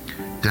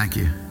 Thank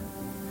you.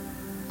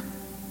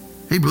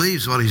 He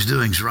believes what he's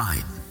doing is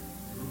right.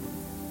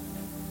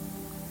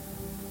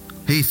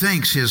 He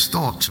thinks his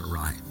thoughts are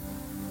right.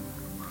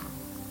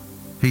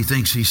 He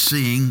thinks he's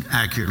seeing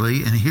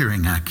accurately and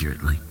hearing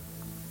accurately.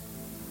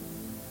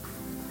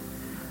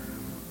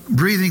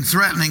 Breathing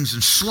threatenings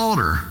and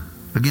slaughter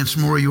against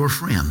more of your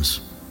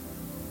friends,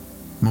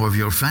 more of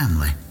your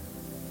family.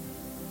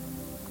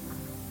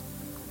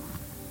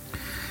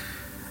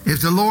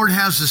 If the Lord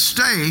has us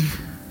stay,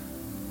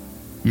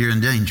 you're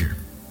in danger.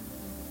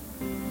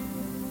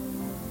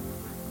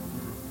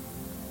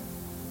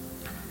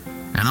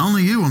 And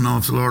only you will know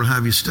if the Lord will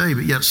have you stay,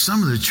 but yet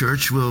some of the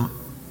church will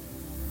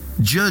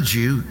judge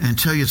you and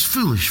tell you it's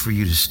foolish for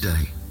you to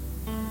stay.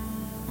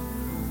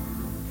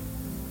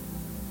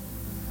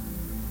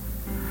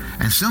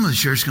 And some of the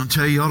church is going to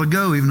tell you ought to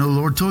go even though the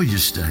Lord told you to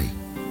stay.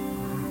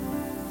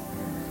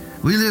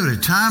 We live at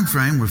a time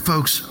frame where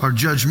folks are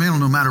judgmental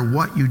no matter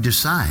what you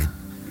decide.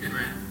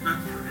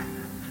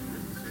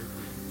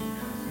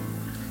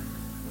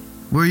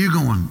 Where are you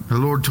going? The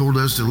Lord told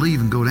us to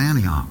leave and go to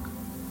Antioch.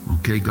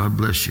 Okay, God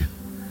bless you.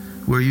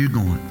 Where are you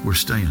going? We're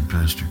staying,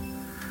 Pastor.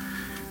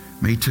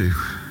 Me too.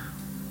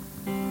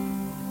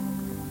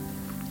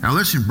 Now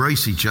let's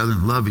embrace each other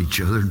and love each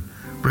other and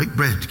break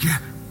bread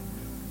together.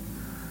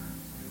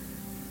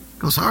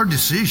 Because our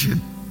decision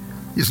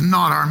is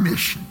not our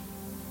mission.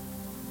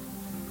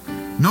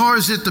 Nor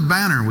is it the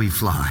banner we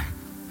fly.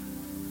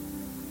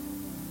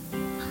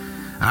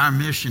 Our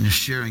mission is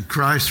sharing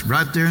Christ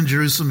right there in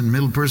Jerusalem in the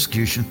middle of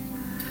persecution.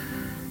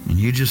 And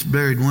you just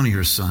buried one of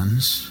your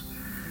sons.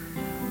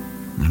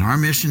 And our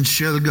mission is to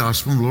share the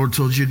gospel. And the Lord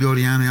told you to go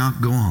to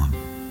Antioch, go on.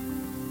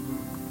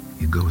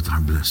 You go with our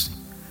blessing.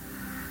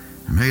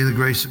 And may the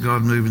grace of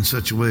God move in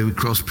such a way we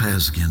cross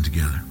paths again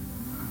together.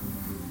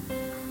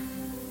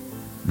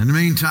 In the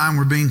meantime,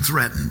 we're being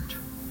threatened.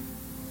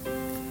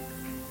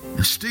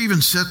 And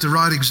Stephen set the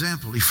right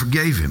example. He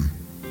forgave him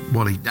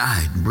while he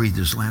died and breathed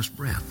his last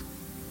breath.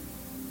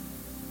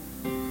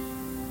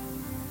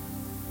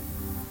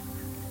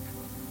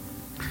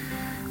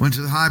 Went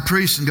to the high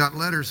priest and got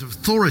letters of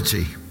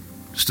authority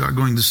to start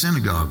going to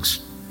synagogues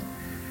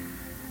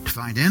to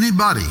find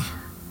anybody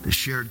that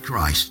shared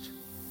Christ.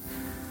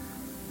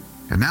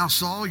 And now,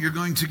 Saul, you're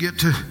going to get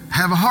to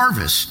have a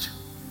harvest.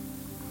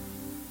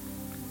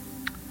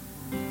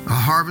 A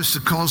harvest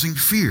of causing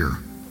fear.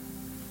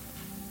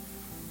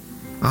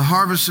 A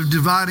harvest of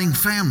dividing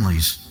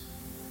families.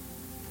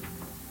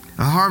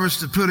 A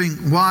harvest of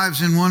putting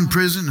wives in one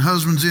prison,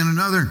 husbands in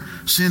another,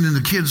 sending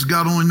the kids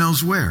God only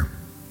knows where.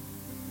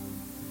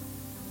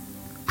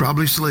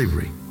 Probably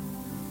slavery,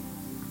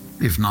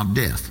 if not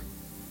death.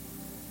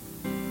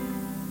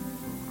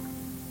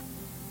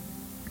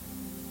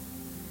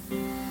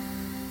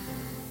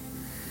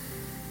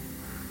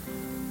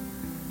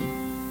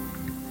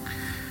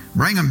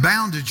 Bring him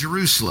bound to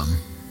Jerusalem.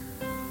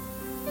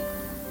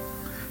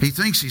 He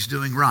thinks he's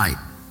doing right.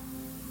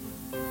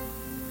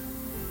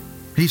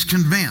 He's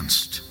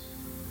convinced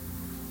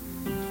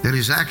that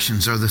his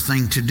actions are the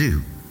thing to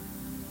do.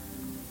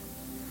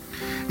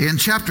 In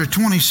chapter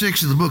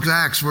 26 of the book of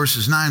Acts,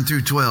 verses 9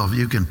 through 12,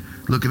 you can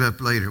look it up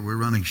later. We're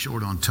running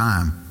short on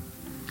time.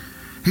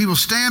 He will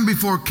stand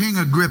before King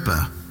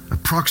Agrippa,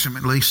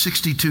 approximately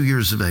 62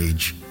 years of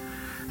age,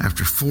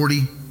 after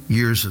 40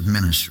 years of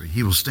ministry.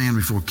 He will stand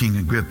before King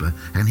Agrippa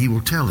and he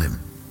will tell him,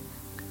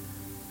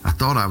 I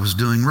thought I was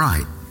doing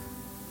right.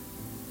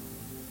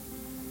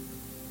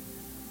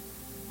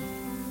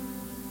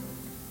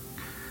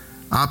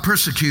 I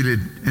persecuted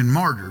and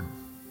martyred,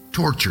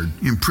 tortured,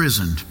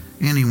 imprisoned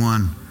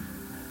anyone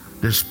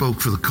that spoke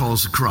for the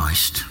cause of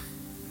Christ.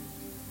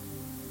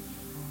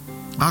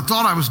 I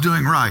thought I was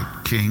doing right,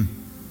 King.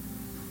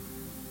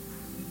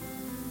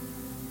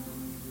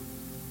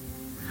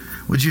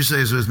 Would you say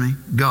this with me?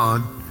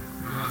 God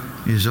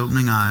is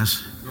opening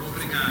eyes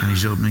and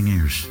he's opening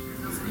ears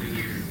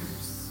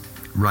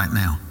right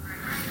now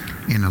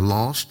in the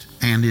lost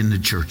and in the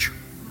church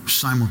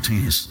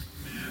simultaneously.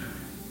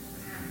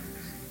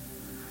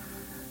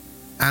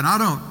 And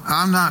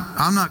I'm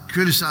not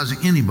criticizing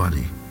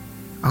anybody.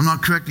 I'm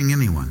not correcting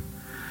anyone.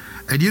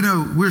 And you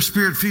know, we're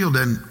spirit-filled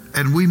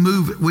and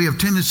we have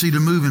tendency to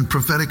move in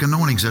prophetic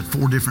anointings at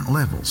 4 different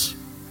levels.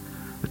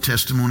 The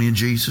testimony of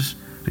Jesus,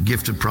 the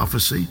gift of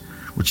prophecy,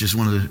 which is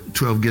one of the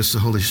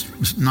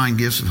 9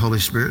 gifts of Holy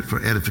Spirit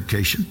for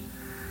edification.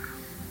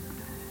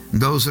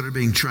 And those that are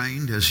being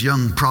trained as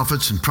young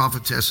prophets and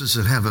prophetesses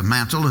that have a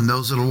mantle, and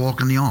those that will walk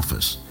in the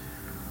office.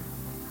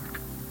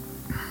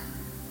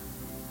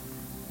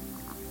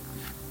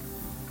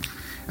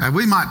 And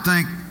we might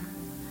think,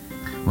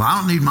 well, I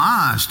don't need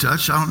my eyes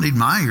touched. I don't need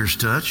my ears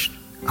touched.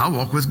 I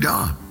walk with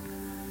God.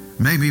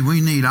 Maybe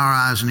we need our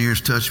eyes and ears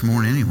touched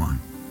more than anyone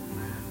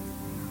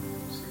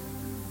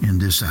in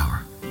this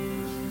hour.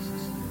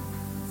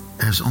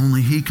 As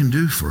only He can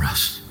do for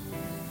us,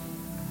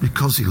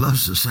 because He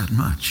loves us that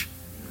much.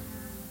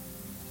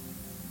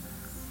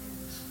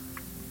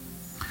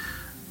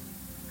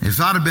 If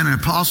I'd have been an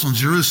apostle in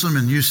Jerusalem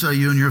and you say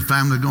you and your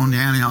family are going to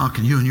Antioch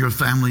and you and your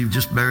family have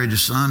just buried a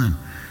son and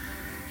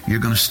you're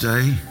going to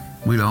stay,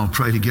 we'd all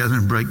pray together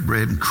and break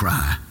bread and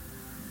cry.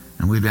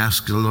 And we'd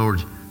ask the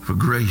Lord for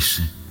grace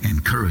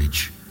and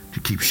courage to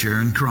keep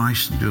sharing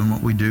Christ and doing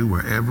what we do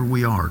wherever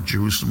we are,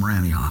 Jerusalem or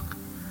Antioch.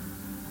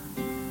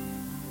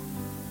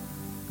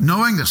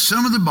 Knowing that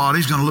some of the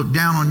body's going to look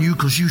down on you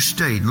because you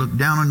stayed, look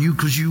down on you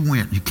because you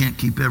went. You can't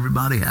keep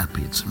everybody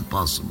happy. It's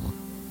impossible.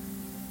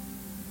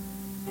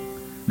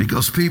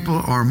 Because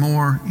people are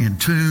more in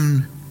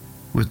tune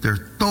with their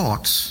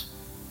thoughts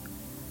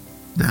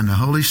than the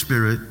Holy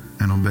Spirit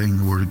and obeying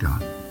the Word of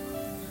God.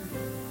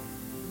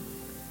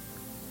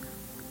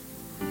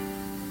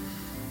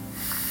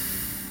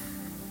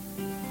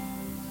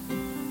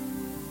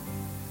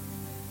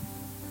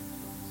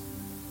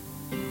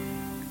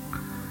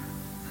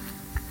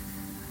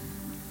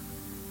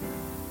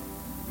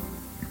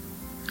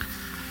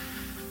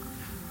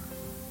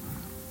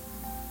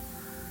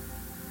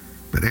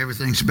 But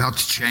everything's about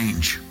to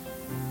change.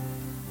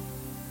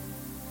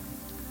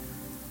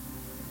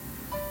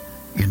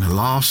 In the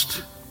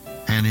lost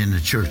and in the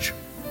church.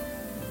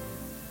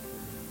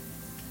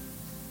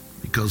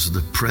 Because of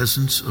the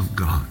presence of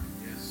God.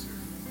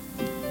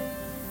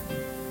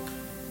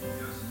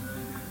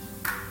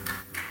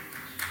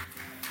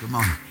 Come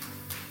on.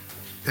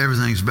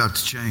 Everything's about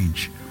to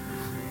change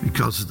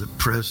because of the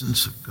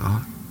presence of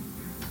God.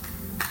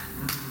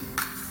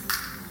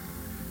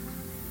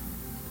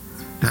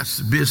 That's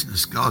the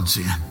business God's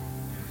in.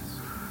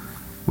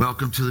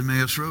 Welcome to the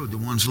Emmaus Road, the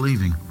ones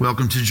leaving.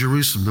 Welcome to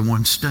Jerusalem, the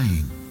ones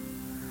staying.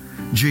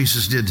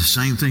 Jesus did the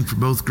same thing for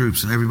both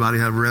groups, and everybody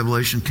had a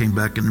revelation, came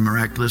back in the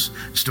miraculous,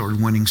 started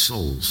winning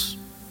souls.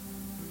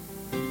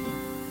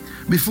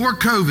 Before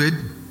COVID,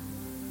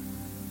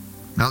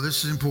 now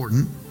this is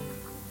important,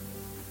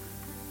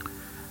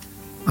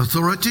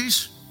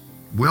 authorities,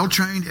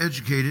 well-trained,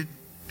 educated,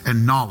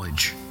 and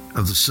knowledge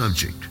of the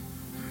subject,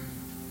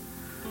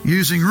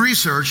 using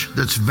research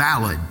that's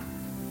valid,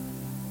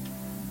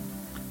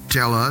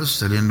 tell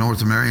us that in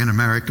North America, in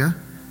America,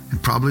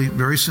 and probably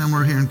very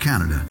similar here in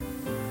Canada,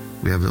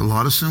 we have a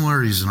lot of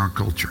similarities in our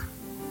culture.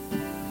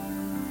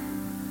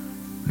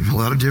 We have a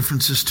lot of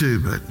differences too,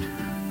 but we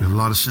have a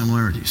lot of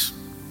similarities.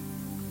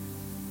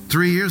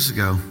 3 years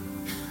ago,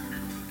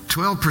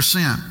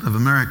 12% of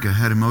America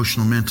had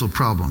emotional mental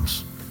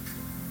problems.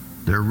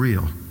 They're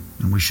real,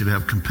 and we should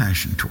have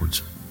compassion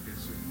towards them.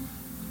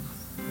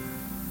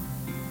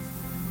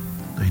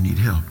 They need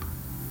help.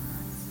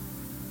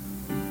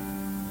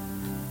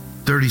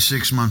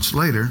 36 months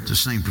later, the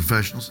same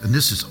professionals, and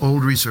this is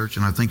old research,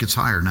 and I think it's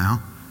higher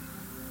now,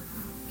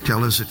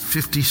 tell us that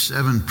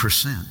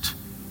 57%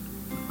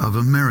 of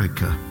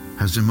America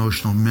has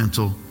emotional,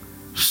 mental,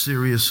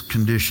 serious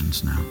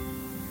conditions now.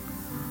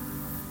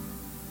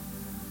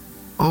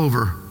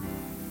 Over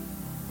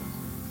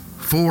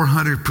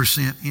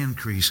 400%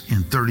 increase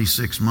in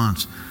 36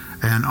 months,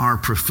 and our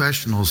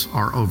professionals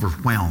are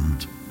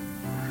overwhelmed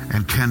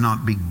and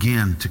cannot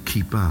begin to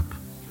keep up.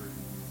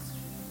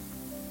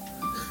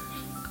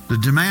 The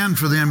demand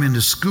for them in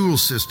the school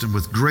system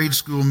with grade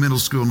school, middle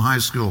school, and high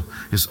school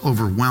is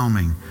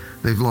overwhelming.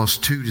 They've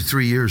lost 2 to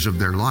 3 years of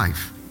their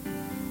life,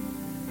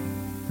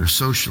 their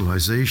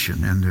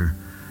socialization and their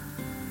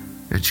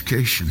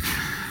education.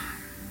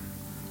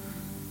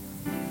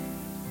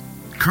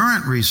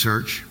 Current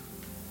research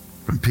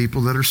from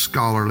people that are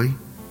scholarly,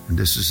 and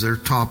this is their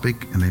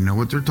topic, and they know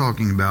what they're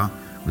talking about,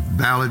 with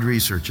valid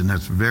research, and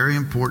that's very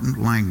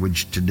important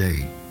language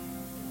today.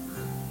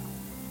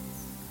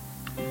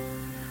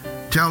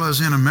 Tell us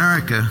in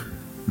America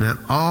that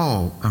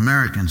all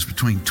Americans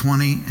between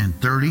 20 and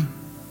 30,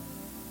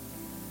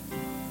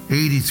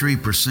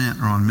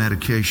 83% are on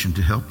medication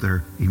to help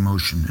their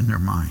emotion and their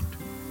mind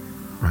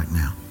right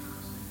now.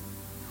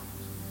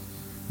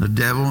 The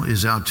devil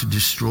is out to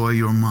destroy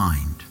your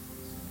mind.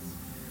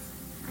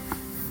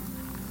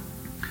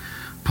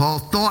 Paul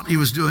thought he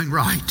was doing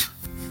right.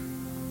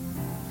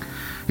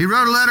 He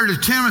wrote a letter to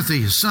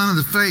Timothy, his son of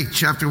the faith,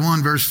 chapter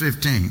 1, verse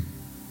 15.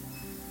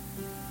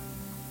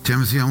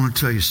 Timothy, I want to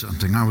tell you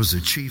something. I was the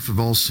chief of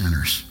all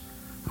sinners.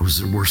 I was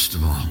the worst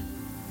of all.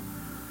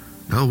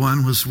 No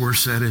one was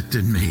worse at it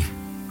than me.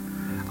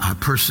 I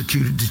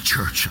persecuted the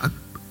church.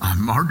 I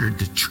martyred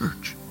the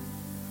church.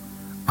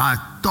 I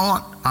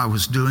thought I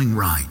was doing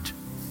right.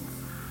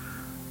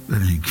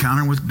 But an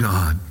encounter with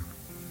God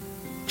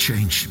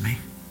changed me.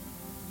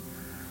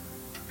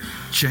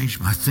 Changed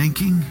my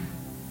thinking.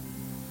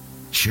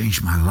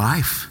 Changed my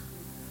life.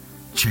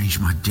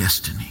 Changed my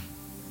destiny.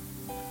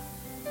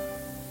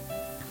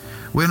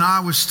 When I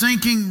was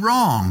thinking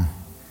wrong,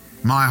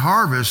 my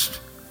harvest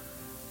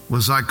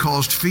was I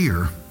caused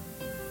fear.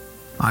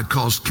 I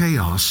caused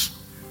chaos.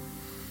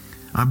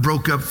 I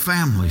broke up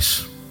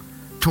families,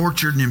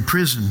 tortured and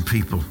imprisoned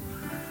people,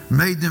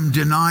 made them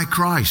deny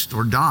Christ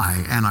or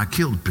die, and I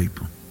killed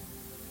people.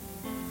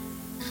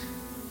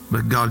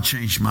 But God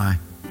changed my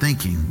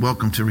thinking.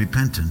 Welcome to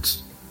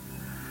repentance.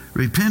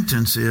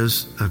 Repentance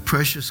is a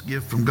precious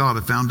gift from God,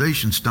 a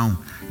foundation stone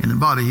in the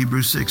body,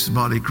 Hebrews 6, the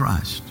body of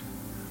Christ.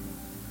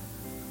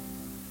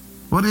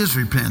 What is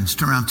repentance?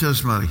 Turn around and tell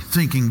somebody.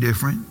 Thinking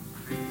different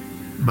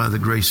by the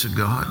grace of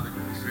God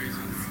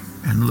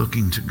and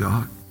looking to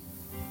God.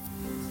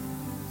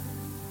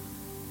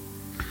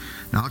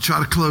 Now I'll try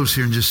to close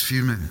here in just a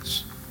few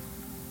minutes.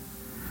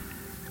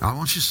 I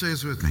want you to say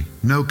this with me.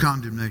 No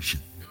condemnation.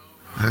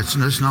 That's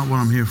not what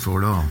I'm here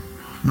for at all.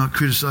 I'm not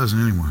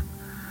criticizing anyone.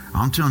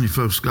 I'm telling you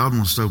folks, God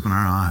wants to open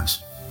our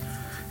eyes.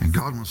 And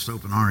God wants to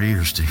open our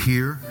ears to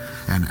hear.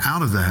 And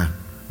out of that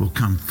will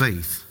come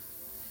faith.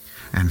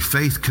 And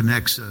faith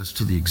connects us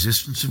to the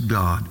existence of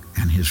God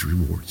and His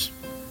rewards.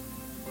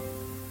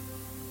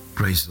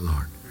 Praise the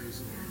Lord.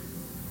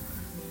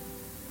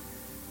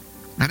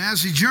 And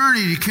as he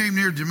journeyed, he came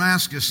near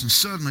Damascus, and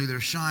suddenly there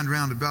shined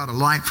round about a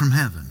light from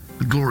heaven.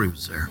 The glory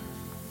was there.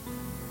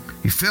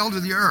 He fell to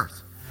the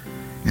earth.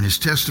 In his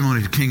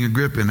testimony to King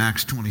Agrippa in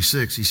Acts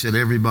 26, he said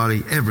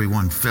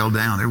everyone fell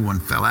down, everyone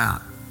fell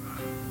out.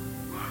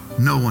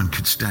 No one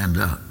could stand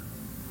up.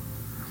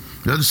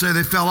 It doesn't say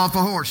they fell off a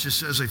horse, it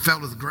says they fell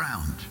to the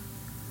ground.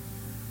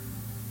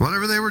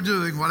 Whatever they were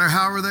doing,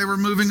 however they were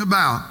moving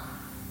about,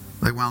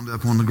 they wound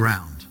up on the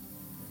ground.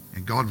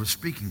 And God was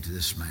speaking to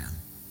this man.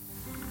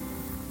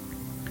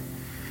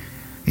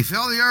 He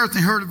fell to the earth and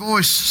he heard a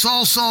voice,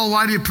 "Saul, Saul,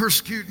 why do you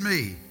persecute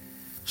me?"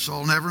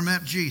 Saul never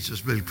met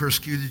Jesus, but he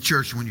persecuted the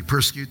church. And when you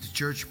persecute the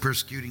church, you're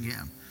persecuting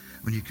him.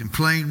 When you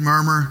complain,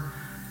 murmur,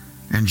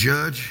 and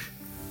judge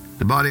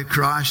the body of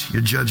Christ,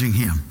 you're judging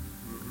him.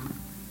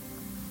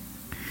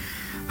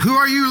 "Who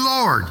are you,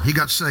 Lord?" He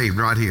got saved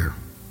right here.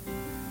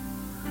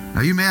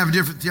 Now, you may have a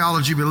different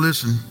theology, but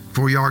listen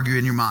before you argue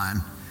in your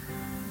mind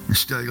and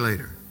study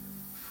later.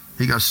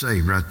 He got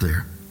saved right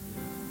there.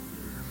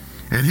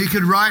 And he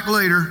could write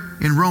later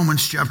in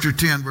Romans chapter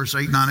 10, verse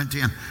 8, 9, and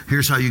 10,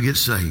 here's how you get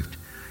saved.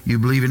 You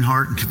believe in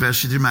heart and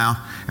confess with your mouth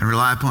and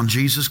rely upon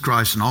Jesus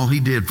Christ and all He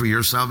did for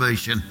your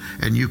salvation,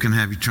 and you can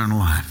have eternal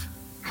life.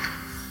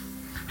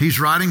 He's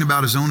writing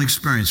about his own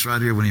experience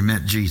right here when he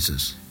met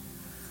Jesus.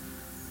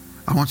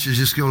 I want you to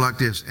just go like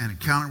this. An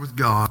encounter with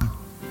God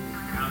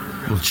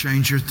will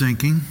change your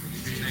thinking,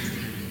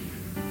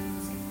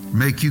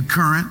 make you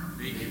current,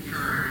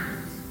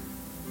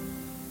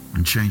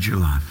 and change your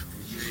life.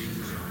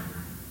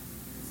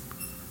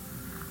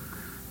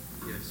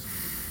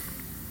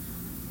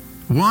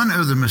 One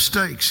of the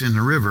mistakes in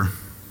the river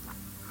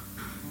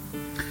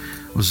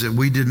was that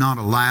we did not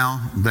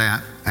allow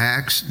that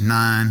Acts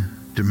 9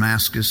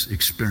 Damascus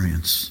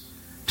experience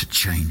to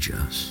change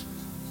us.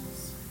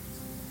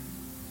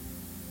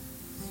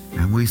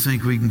 And we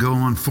think we can go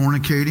on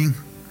fornicating,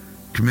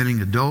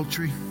 committing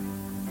adultery,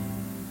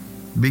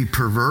 be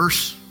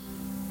perverse,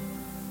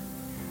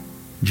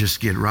 just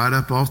get right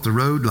up off the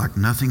road like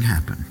nothing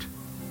happened.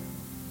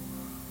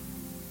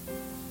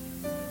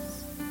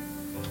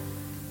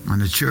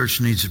 And the church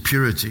needs a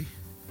purity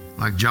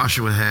like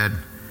Joshua had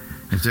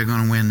if they're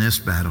going to win this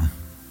battle.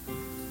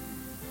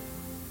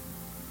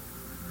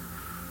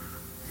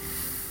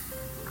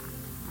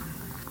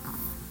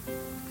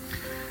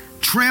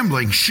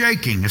 Trembling,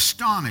 shaking,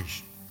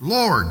 astonished.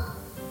 Lord,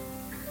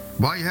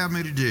 what you have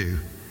me to do?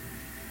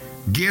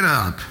 Get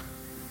up.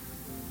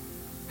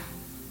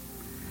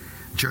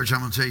 Church,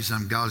 I'm going to tell you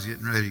something. God's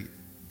getting ready to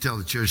tell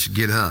the church to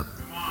get up.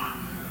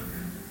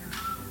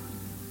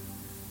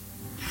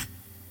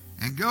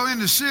 And go in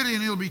the city,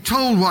 and he'll be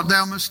told what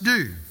thou must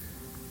do.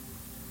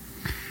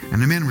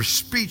 And the men were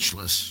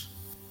speechless.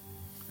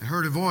 They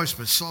heard a voice,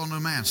 but saw no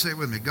man. Say it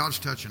with me. God's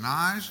touching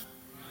eyes.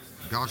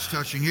 God's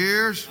touching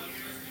ears.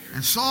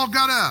 And Saul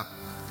got up.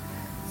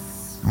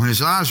 And when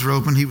his eyes were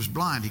opened, he was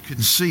blind. He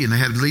couldn't see, and they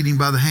had him leading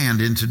by the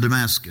hand into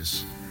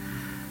Damascus.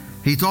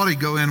 He thought he'd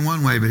go in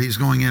one way, but he's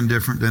going in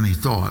different than he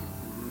thought,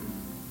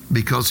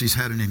 because he's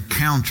had an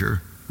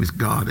encounter with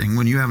God. And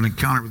when you have an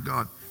encounter with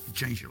God, you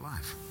change your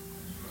life.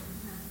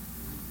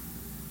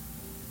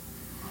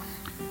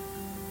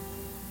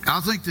 I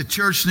think the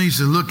church needs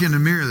to look in the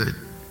mirror that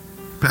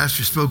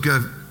Pastor spoke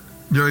of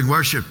during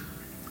worship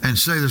and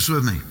say this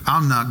with me.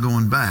 I'm not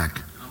going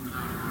back.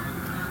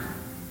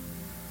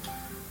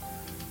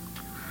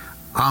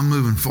 I'm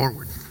moving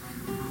forward.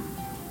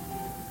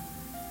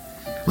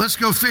 Let's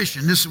go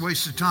fishing. This is a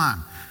waste of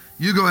time.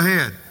 You go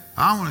ahead.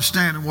 I want to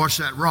stand and watch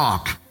that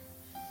rock.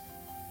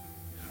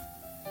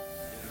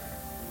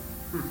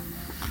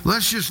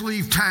 Let's just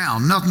leave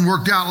town. Nothing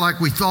worked out like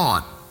we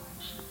thought.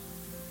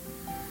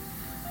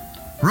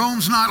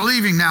 Rome's not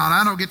leaving now, and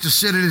I don't get to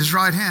sit at his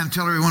right hand and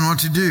tell everyone what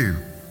to do.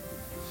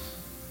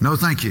 No,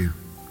 thank you.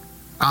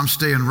 I'm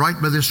staying right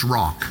by this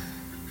rock.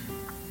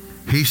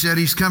 He said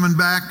he's coming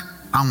back.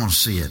 I want to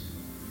see it.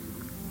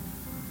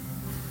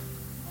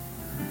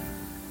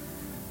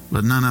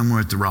 But none of them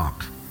were at the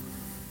rock.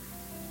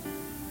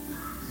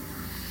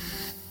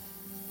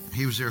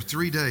 He was there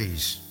 3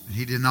 days.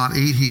 He did not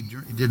eat. He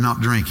did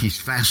not drink. He's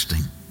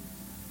fasting.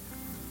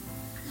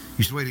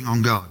 He's waiting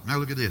on God. Now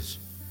look at this.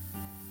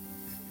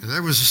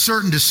 There was a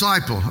certain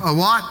disciple. A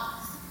what?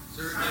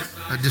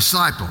 A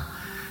disciple.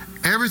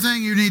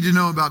 Everything you need to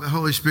know about the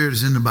Holy Spirit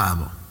is in the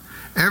Bible.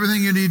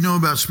 Everything you need to know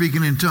about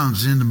speaking in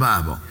tongues is in the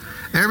Bible.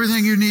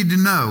 Everything you need to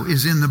know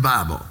is in the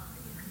Bible.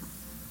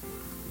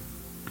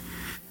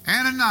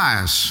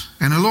 Ananias,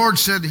 and the Lord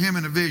said to him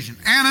in a vision,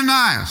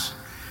 Ananias.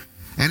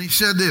 And he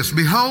said this,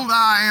 behold,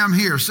 I am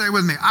here. Say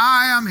with me,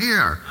 I am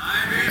here.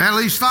 At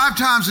least 5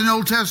 times in the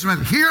Old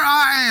Testament, here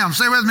I am.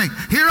 Say with me,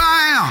 here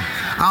I am.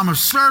 I'm a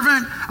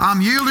servant.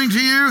 I'm yielding to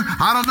you.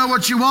 I don't know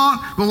what you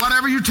want, but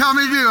whatever you tell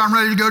me to do, I'm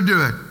ready to go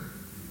do it.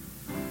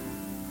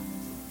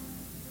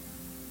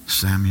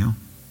 Samuel,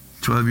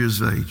 12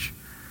 years of age.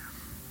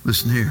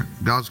 Listen here.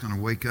 God's going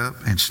to wake up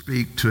and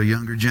speak to a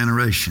younger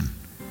generation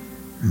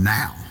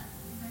now.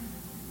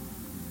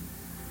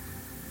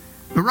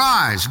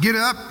 Arise, get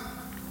up,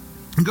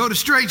 and go to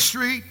Straight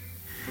Street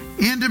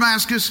in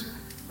Damascus.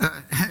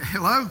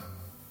 Hello?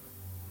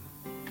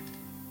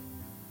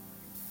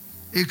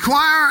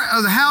 Inquire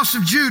of the house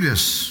of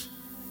Judas.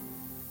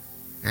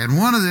 And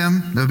one of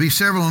them, there'll be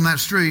several on that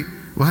street,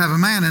 will have a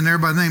man in there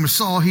by the name of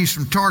Saul. He's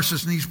from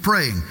Tarsus and he's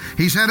praying.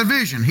 He's had a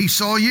vision. He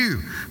saw you.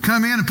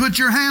 Come in and put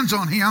your hands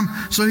on him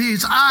so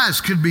his eyes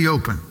could be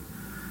open.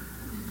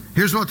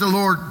 Here's what the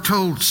Lord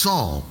told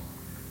Saul.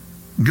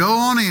 Go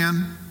on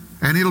in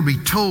and it'll be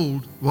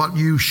told what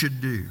you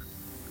should do.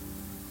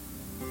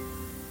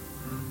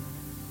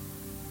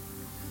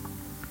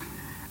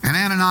 And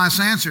Ananias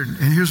answered,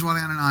 and here's what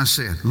Ananias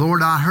said.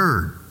 Lord, I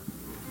heard.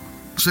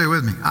 Say it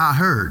with me. I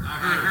heard.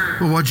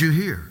 Well, what'd you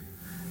hear?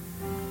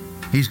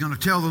 He's going to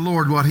tell the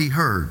Lord what he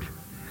heard.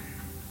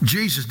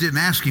 Jesus didn't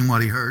ask him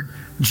what he heard.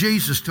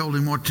 Jesus told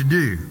him what to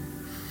do.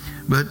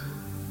 But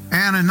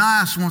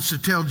Ananias wants to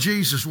tell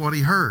Jesus what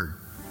he heard.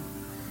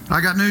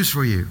 I got news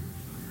for you.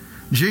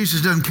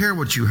 Jesus doesn't care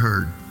what you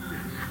heard.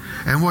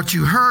 And what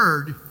you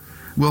heard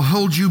will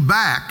hold you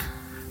back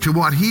to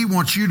what He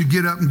wants you to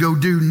get up and go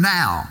do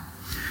now.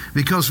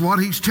 Because what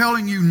He's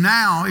telling you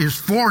now is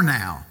for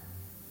now.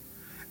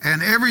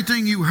 And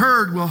everything you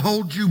heard will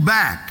hold you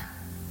back.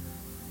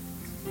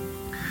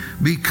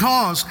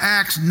 Because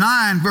Acts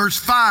 9 verse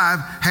 5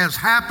 has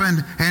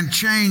happened and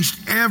changed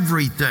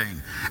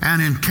everything.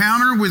 An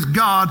encounter with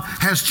God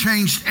has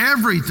changed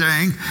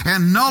everything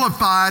and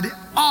nullified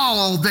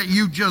all that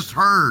you just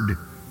heard.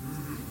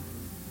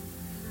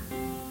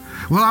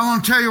 Well, I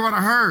want to tell you what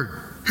I heard.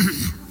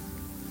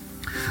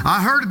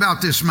 I heard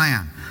about this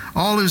man.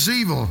 All his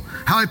evil,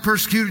 how he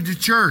persecuted the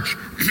church.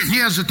 He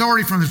has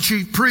authority from the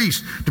chief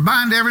priest to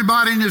bind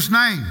everybody in his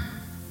name.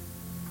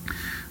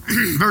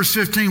 Verse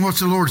 15,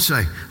 what's the Lord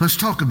say? Let's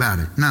talk about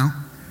it. No,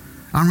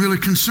 I'm really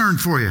concerned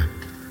for you.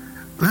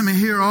 Let me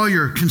hear all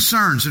your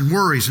concerns and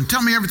worries and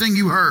tell me everything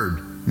you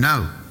heard.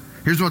 No,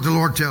 here's what the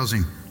Lord tells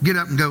him. Get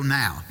up and go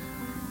now.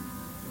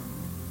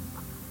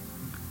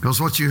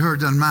 Because what you heard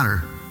doesn't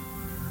matter.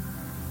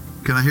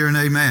 Can I hear an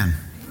amen?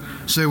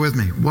 Say with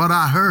me. What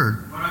I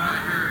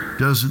heard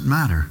doesn't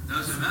matter.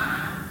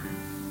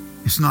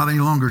 It's not any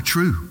longer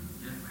true.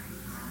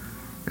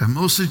 And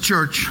most of the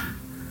church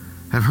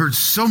have heard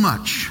so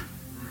much,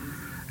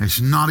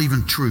 it's not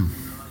even true.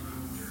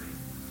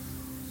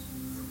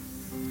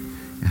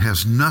 It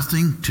has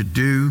nothing to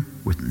do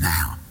with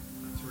now.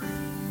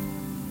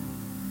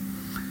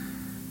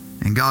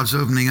 And God's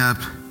opening up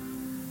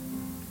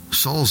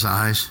Saul's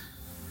eyes,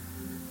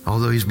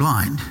 although he's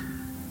blind.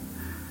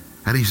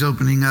 And He's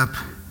opening up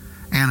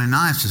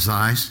Ananias'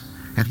 eyes,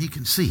 and he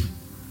can see.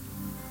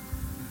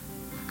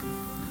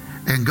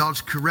 And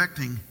God's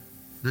correcting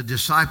the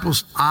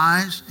disciples'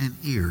 eyes and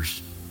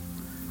ears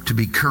to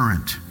be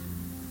current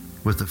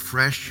with a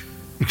fresh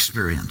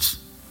experience.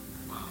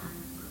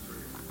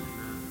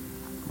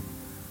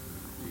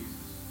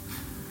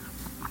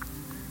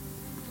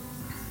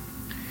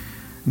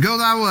 Go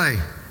thy way.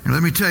 And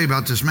let me tell you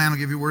about this man. I'll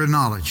give you a word of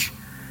knowledge.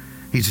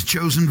 He's a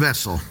chosen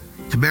vessel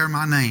to bear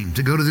my name,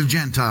 to go to the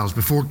Gentiles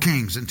before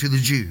kings and to the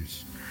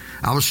Jews.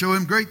 I will show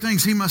him great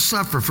things he must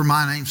suffer for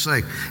my name's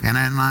sake. And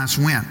Ananias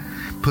went,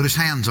 put his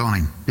hands on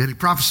him. Did he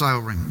prophesy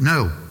over him?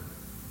 No.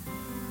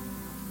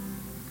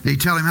 Did he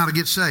tell him how to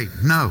get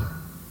saved? No.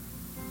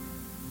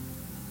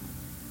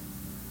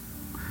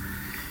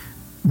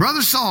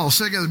 Brother Saul,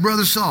 say together,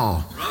 Brother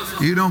Saul.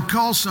 You don't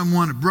call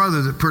someone a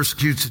brother that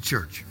persecutes the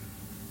church.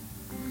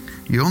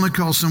 You only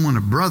call someone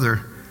a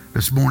brother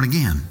that's born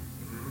again.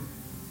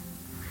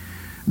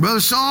 Brother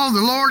Saul,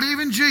 the Lord,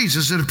 even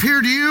Jesus, that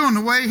appeared to you on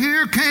the way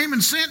here, came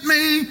and sent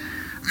me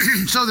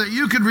so that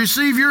you could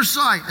receive your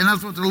sight. And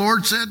that's what the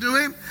Lord said to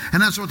him.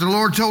 And that's what the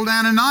Lord told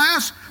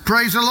Ananias.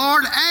 Praise the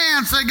Lord.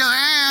 And, say,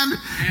 and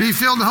be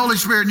filled with the Holy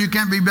Spirit. And you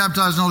can't be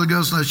baptized in the Holy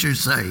Ghost unless you're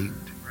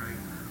saved.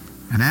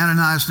 And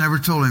Ananias never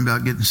told him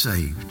about getting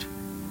saved.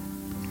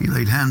 He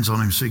laid hands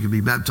on him so he could be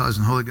baptized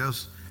in the Holy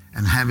Ghost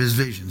and have his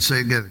vision.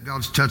 Say it together.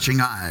 God's touching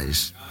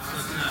eyes.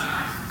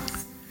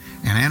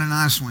 And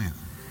Ananias went.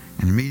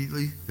 And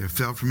immediately there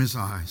fell from his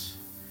eyes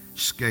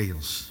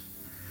scales.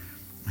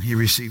 And he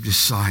received his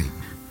sight.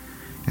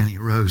 And he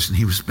arose and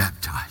he was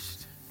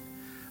baptized.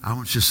 I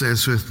want you to say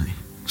this with me.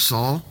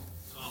 Saul,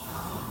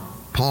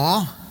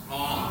 Paul,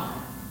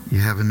 you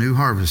have a new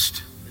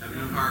harvest.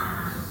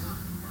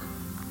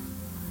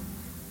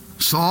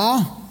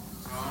 Saul,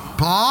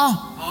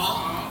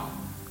 Paul,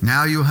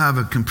 now you'll have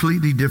a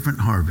completely different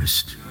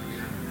harvest.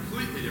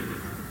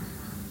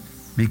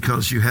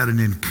 Because you had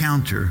an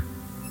encounter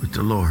with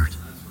the Lord.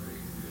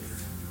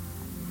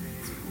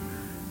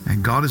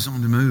 And God is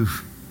on the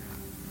move.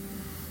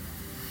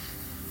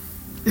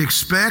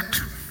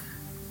 Expect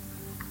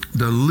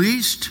the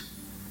least,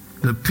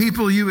 the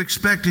people you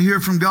expect to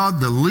hear from God,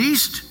 the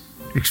least,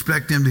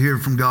 expect them to hear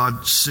from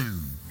God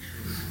soon.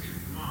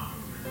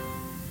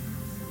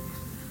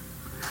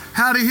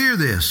 How to hear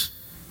this?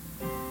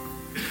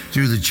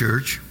 Through the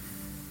church.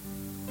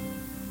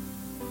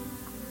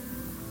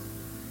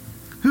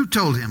 Who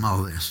told him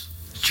all this?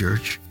 The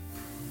church.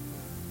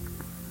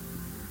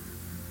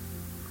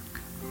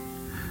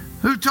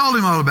 Who told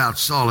him all about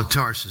Saul of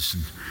Tarsus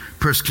and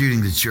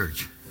persecuting the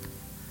church?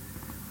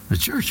 The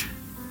church.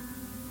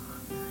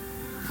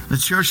 The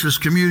church was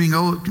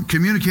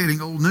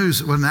communicating old news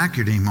that wasn't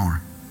accurate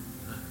anymore.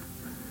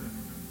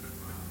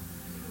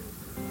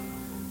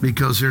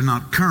 Because they're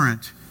not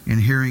current in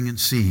hearing and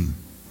seeing.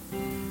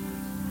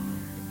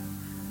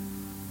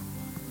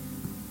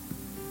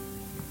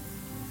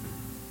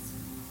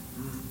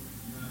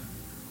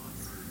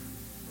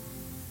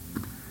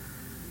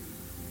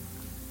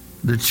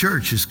 The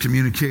church is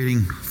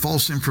communicating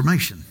false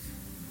information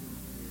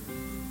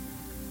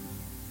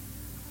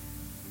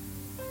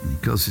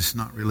because it's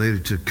not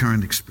related to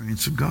current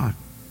experience of God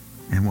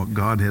and what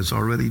God has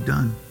already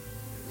done.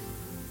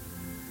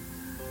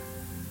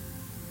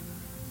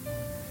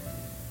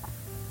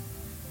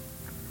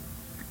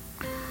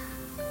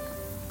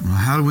 Well,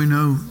 how do we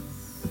know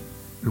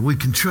that we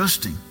can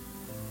trust Him?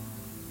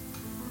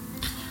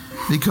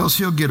 Because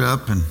He'll get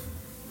up and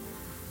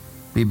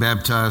be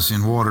baptized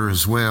in water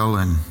as well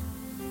and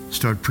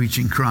start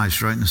preaching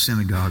Christ right in the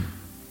synagogue.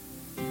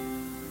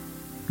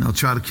 They'll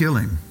try to kill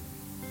him.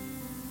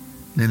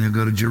 Then he'll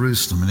go to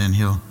Jerusalem, and then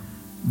he'll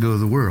go to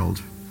the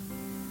world.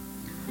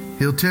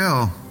 He'll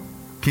tell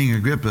King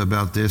Agrippa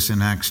about this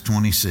in Acts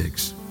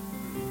 26.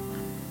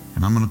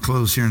 And I'm going to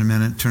close here in a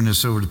minute, turn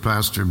this over to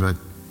Pastor, but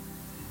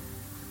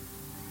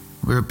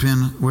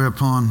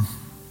whereupon,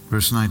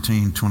 verse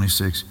 19,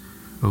 26,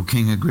 O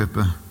King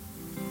Agrippa,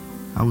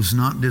 I was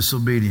not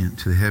disobedient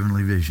to the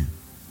heavenly vision.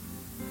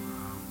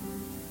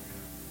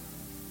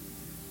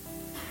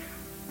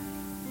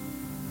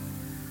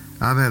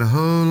 I've had a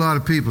whole lot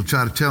of people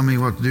try to tell me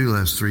what to do the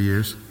last 3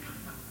 years.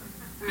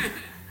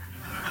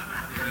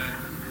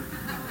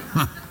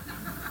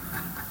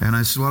 And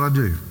that's what I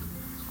do.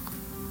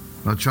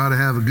 I try to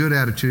have a good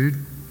attitude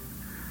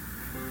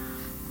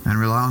and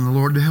rely on the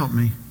Lord to help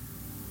me.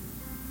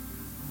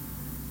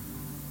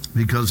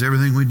 Because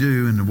everything we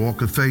do in the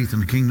walk of faith in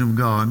the kingdom of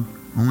God,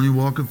 only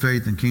walk of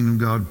faith in the kingdom of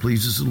God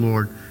pleases the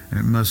Lord, and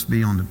it must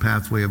be on the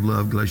pathway of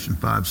love, Galatians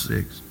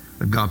 5:6,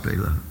 agape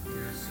love.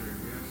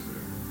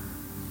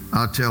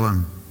 I'll tell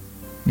him,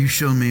 you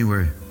show me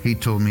where he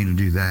told me to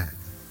do that.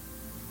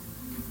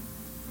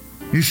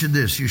 You should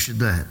this, you should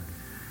that.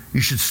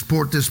 You should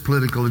support this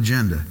political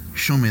agenda.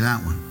 Show me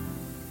that one.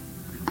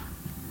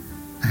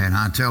 And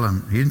I tell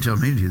him, he didn't tell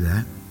me to do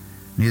that.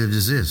 Neither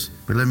does this.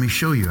 But let me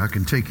show you. I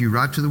can take you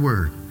right to the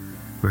Word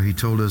where he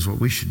told us what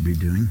we should be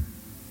doing.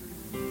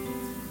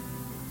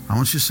 I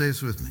want you to say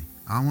this with me.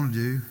 I want to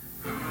do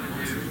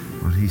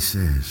what he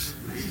says.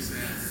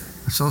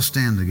 Let's all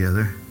stand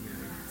together.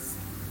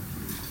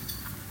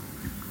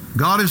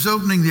 God is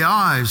opening the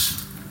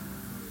eyes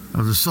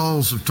of the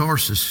Sauls of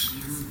Tarsus.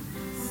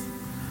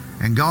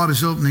 And God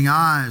is opening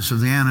eyes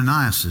of the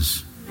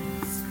Ananiases.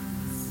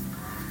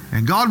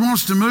 And God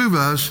wants to move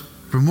us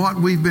from what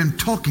we've been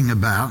talking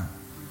about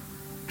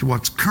to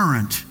what's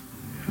current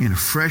in a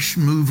fresh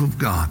move of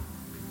God.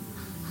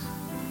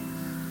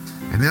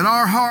 And that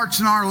our hearts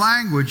and our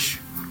language,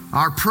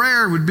 our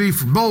prayer would be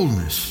for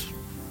boldness.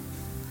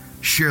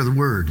 Share the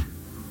word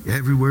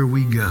everywhere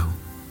we go.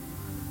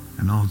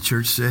 And all the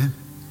church said,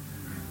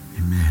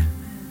 amen.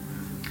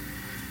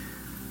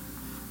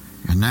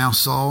 And now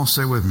Saul,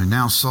 say with me,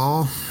 now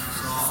Saul,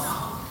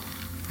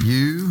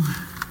 you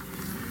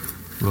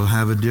will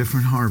have a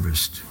different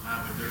harvest.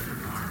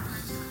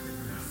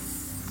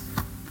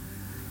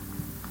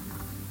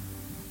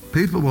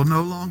 People will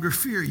no longer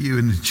fear you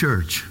in the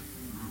church.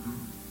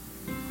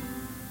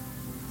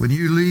 When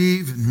you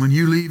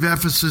leave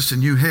Ephesus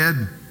and you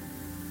head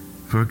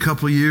for a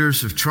couple of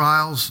years of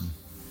trials and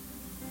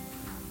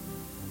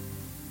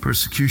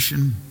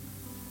persecution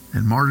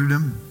and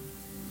martyrdom,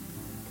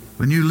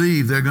 when you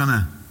leave, they're going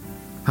to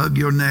hug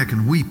your neck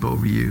and weep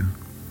over you.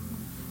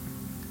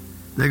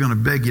 They're going to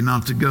beg you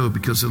not to go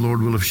because the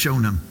Lord will have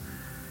shown them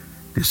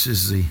this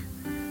is the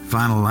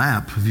final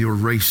lap of your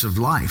race of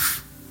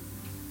life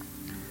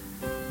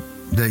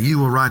that you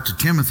will write to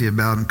Timothy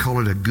about and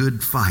call it a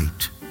good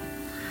fight.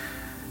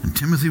 And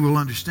Timothy will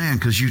understand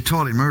because you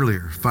taught him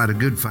earlier, fight a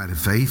good fight of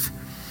faith,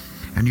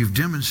 and you've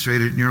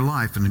demonstrated it in your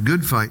life. And a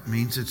good fight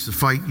means it's the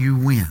fight you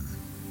win.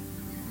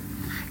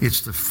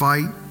 It's the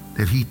fight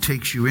that he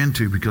takes you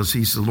into because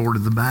he's the Lord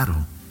of the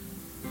battle.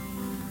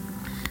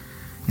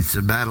 It's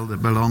a battle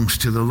that belongs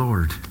to the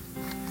Lord.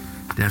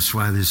 That's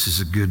why this is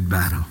a good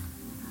battle.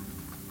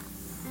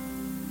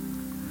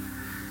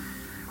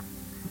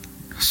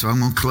 So I'm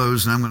going to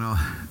close and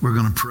we're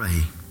going to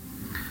pray.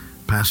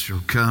 Pastor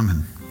will come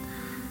and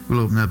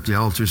we'll open up the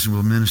altars and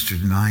we'll minister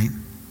tonight.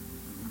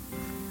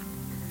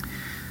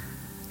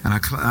 And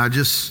I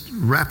just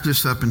wrap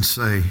this up and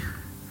say,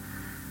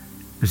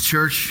 the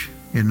church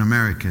in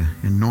America,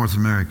 in North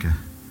America,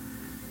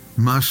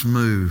 must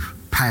move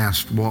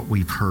past what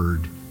we've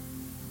heard.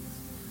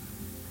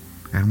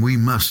 And we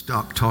must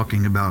stop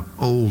talking about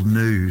old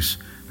news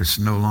that's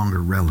no longer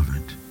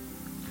relevant.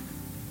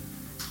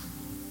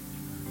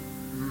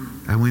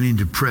 And we need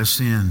to press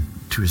in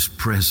to His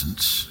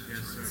presence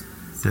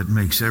that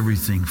makes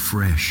everything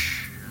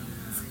fresh.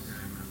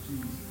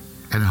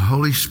 And the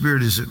Holy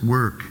Spirit is at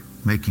work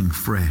making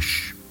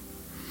fresh.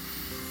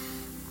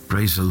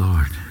 Praise the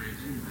Lord.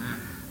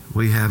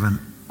 We have an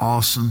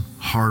awesome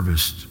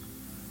harvest.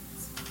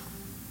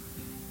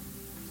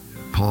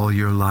 Paul,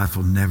 your life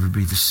will never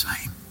be the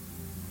same.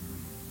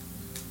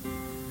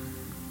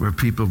 Where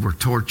people were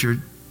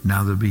tortured,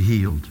 now they'll be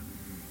healed.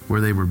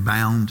 Where they were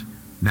bound,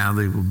 now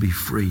they will be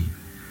free.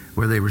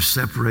 Where they were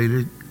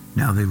separated,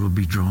 now they will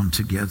be drawn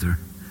together.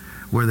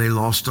 Where they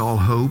lost all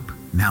hope,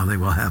 now they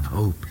will have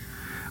hope.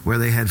 Where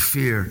they had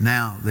fear,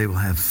 now they will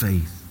have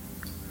faith.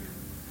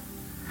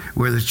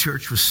 Where the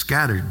church was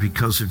scattered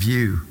because of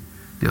you,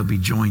 they'll be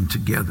joined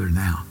together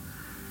now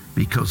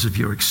because of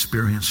your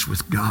experience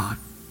with God.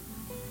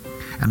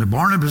 And the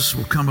Barnabas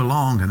will come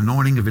along, an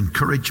anointing of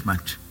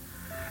encouragement,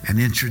 and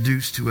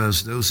introduce to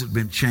us those that have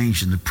been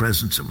changed in the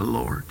presence of the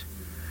Lord.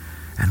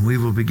 And we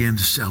will begin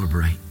to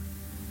celebrate.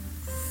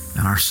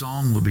 And our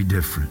song will be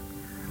different.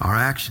 Our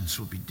actions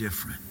will be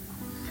different.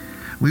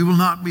 We will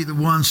not be the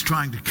ones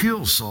trying to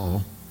kill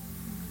Saul,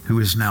 who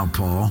is now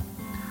Paul.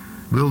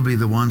 We'll be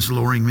the ones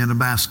lowering him in a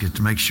basket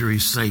to make sure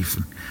he's safe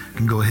and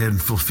can go ahead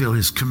and fulfill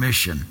his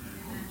commission.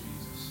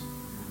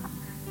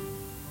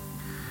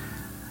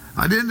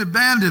 I didn't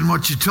abandon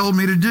what you told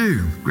me to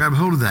do. Grab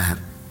hold of that.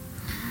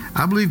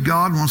 I believe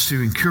God wants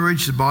to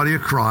encourage the body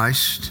of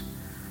Christ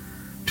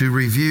to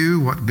review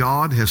what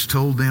God has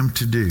told them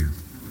to do.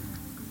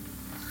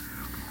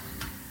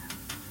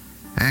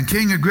 And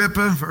King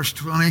Agrippa, verse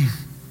 20,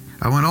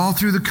 I went all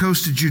through the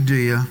coast of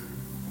Judea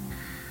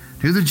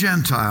to the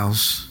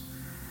Gentiles,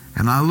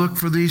 and I looked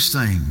for these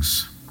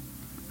things,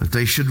 that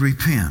they should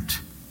repent,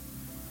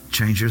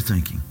 change their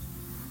thinking,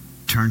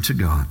 turn to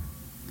God,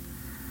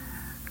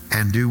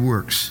 and do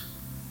works,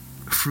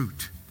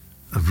 fruit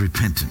of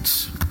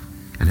repentance.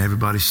 And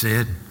everybody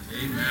said,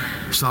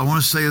 amen. So I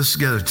want to say this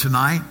together.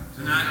 Tonight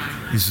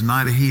is a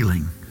night of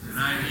healing,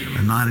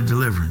 a night of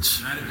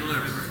deliverance.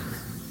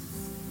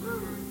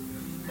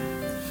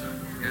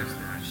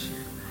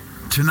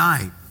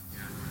 Tonight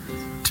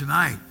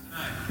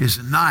is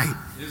a night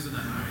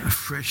of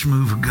fresh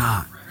move of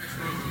God,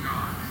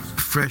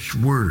 fresh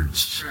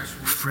words,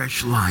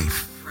 fresh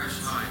life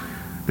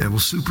that will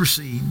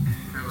supersede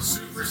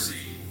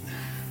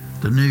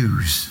the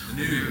news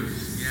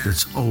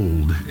that's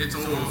old.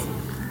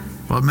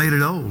 What made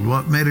it old?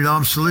 What made it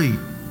obsolete?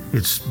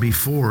 It's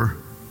before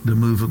the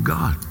move of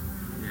God.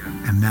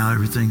 And now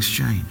everything's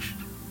changed.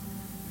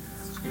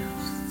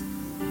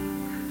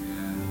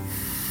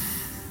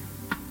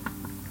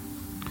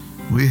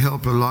 We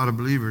help a lot of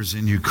believers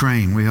in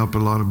Ukraine. We help a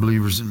lot of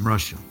believers in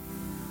Russia.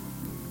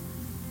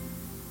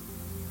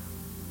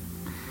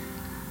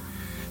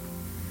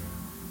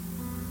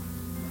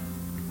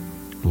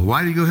 Well,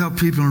 why do you go help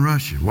people in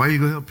Russia? Why do you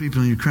go help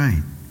people in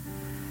Ukraine?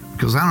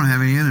 Because I don't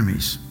have any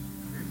enemies.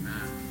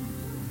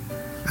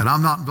 And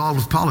I'm not involved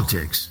with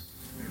politics.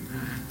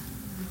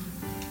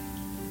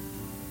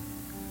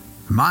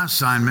 My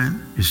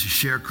assignment is to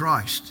share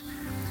Christ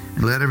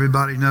and let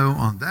everybody know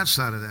on that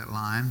side of that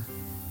line,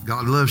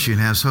 God loves you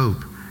and has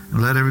hope.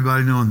 And let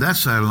everybody know on that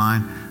side of the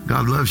line,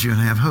 God loves you and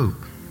have hope.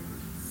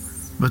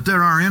 But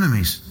they're our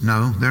enemies.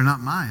 No, they're not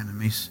my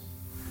enemies.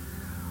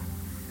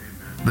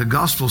 The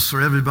gospel's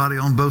for everybody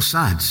on both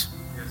sides.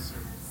 Yes, sir.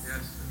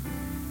 Yes,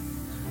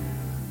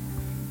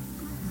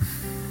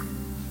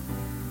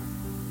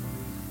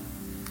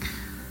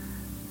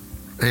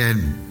 sir.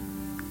 And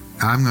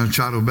I'm going to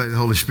try to obey the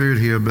Holy Spirit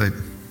here, but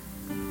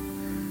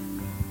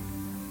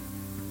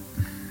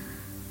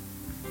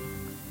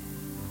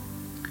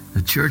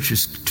the church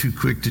is too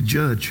quick to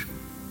judge.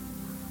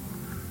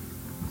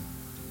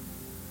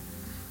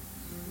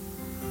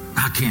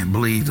 I can't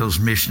believe those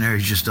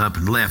missionaries just up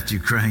and left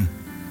Ukraine.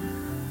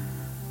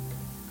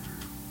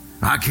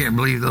 I can't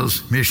believe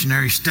those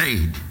missionaries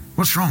stayed.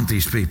 What's wrong with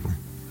these people?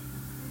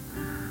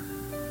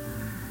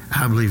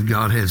 I believe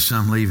God had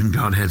some leave and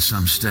God had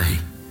some stay.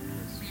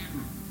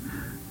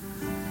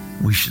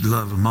 We should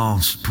love them all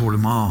and support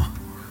them all.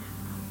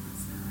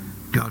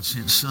 God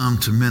sent some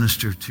to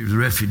minister to the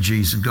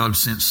refugees, and God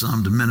sent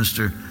some to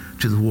minister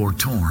to the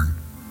war-torn.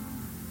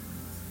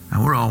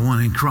 And we're all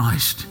one in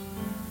Christ.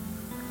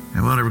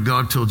 And whatever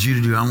God told you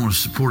to do, I want to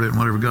support it. And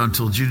whatever God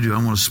told you to do,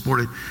 I want to support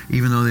it,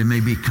 even though they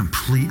may be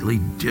completely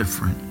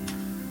different.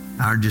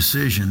 Our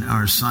decision,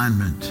 our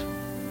assignment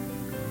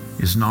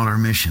is not our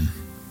mission.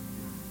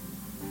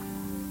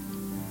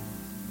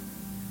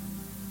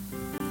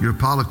 Your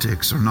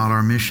politics are not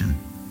our mission.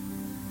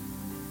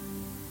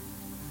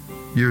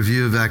 Your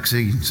view of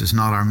vaccines is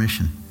not our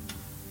mission.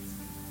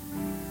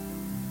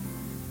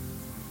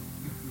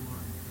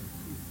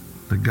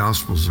 The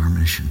gospel's our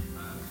mission.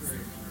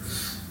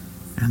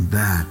 And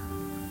that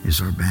is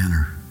our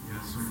banner.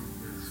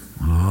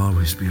 Will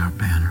always be our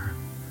banner.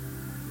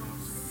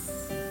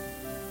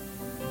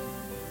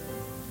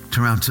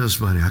 Turn around and tell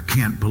somebody, I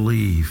can't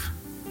believe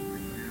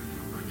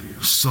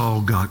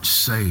Saul got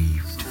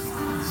saved.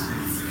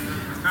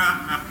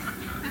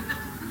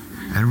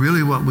 And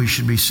really what we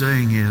should be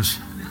saying is,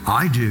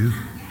 I do.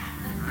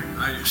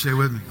 Say it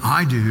with me.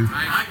 I do.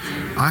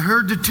 I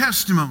heard the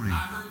testimony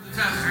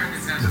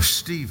of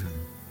Stephen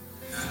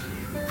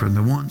from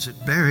the ones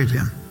that buried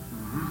him.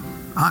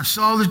 I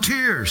saw the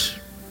tears.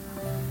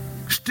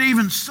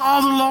 Stephen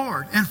saw the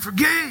Lord and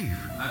forgave.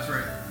 That's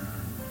right.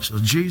 So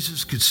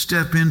Jesus could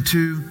step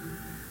into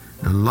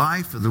the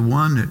life of the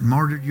one that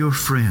martyred your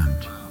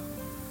friend.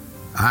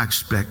 I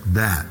expect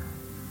that.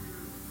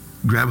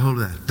 Grab hold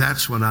of that.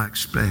 That's what I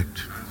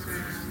expect.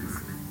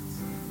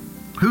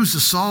 Who's the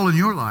Saul in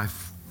your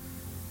life?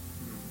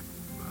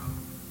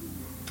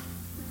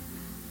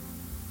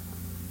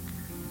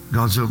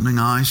 God's opening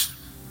eyes.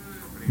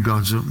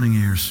 God's opening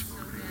ears.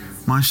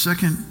 My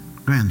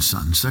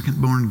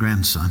second-born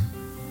grandson,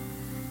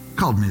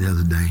 called me the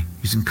other day.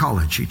 He's in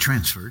college. He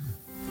transferred.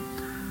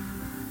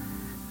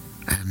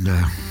 And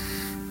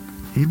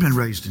he'd been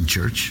raised in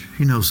church.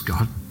 He knows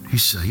God.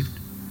 He's saved.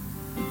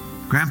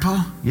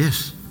 Grandpa?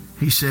 Yes.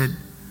 He said,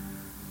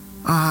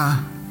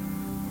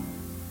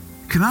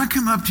 can I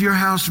come up to your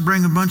house and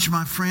bring a bunch of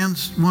my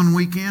friends one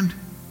weekend?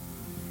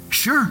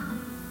 Sure.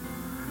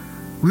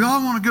 We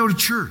all want to go to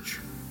church.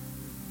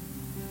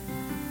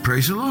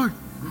 Praise the Lord.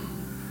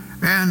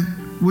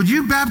 And would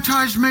you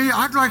baptize me?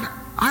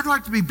 I'd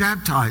like to be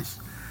baptized.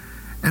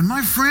 And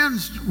my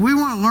friends, we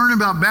want to learn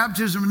about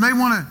baptism, and they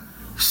want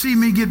to see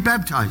me get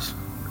baptized.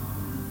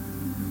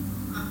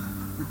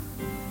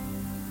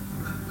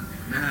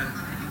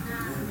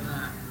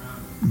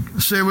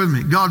 Say it with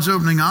me. God's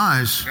opening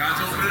eyes.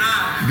 God's opening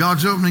eyes.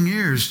 God's opening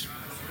ears.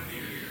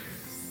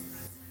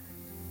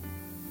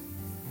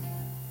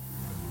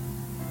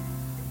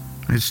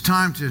 It's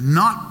time to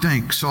not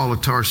think Saul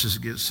of Tarsus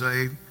gets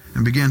saved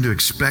and begin to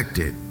expect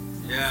it.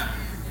 Yeah.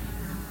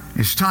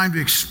 It's time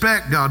to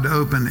expect God to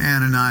open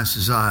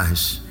Ananias'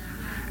 eyes.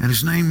 And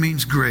his name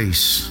means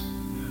grace.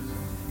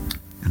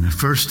 And the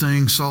first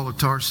thing Saul of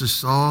Tarsus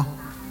saw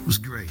was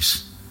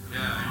grace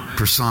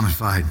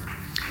personified.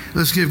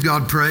 Let's give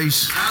God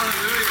praise.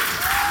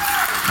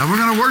 Hallelujah. And we're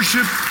going to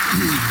worship.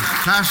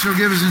 Pastor will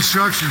give his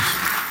instructions.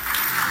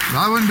 But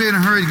I wouldn't be in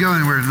a hurry to go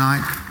anywhere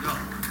tonight.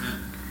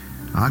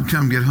 I'd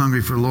come get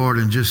hungry for the Lord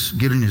and just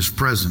get in His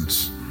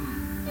presence.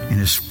 And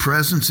His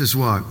presence is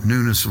what?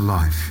 Newness of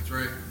life. That's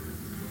right.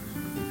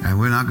 And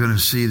we're not going to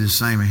see the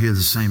same or hear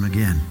the same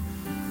again.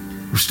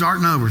 We're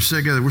starting over. Say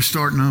together, we're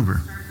starting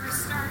over.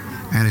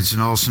 And it's an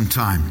awesome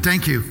time.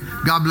 Thank you.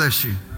 God bless you.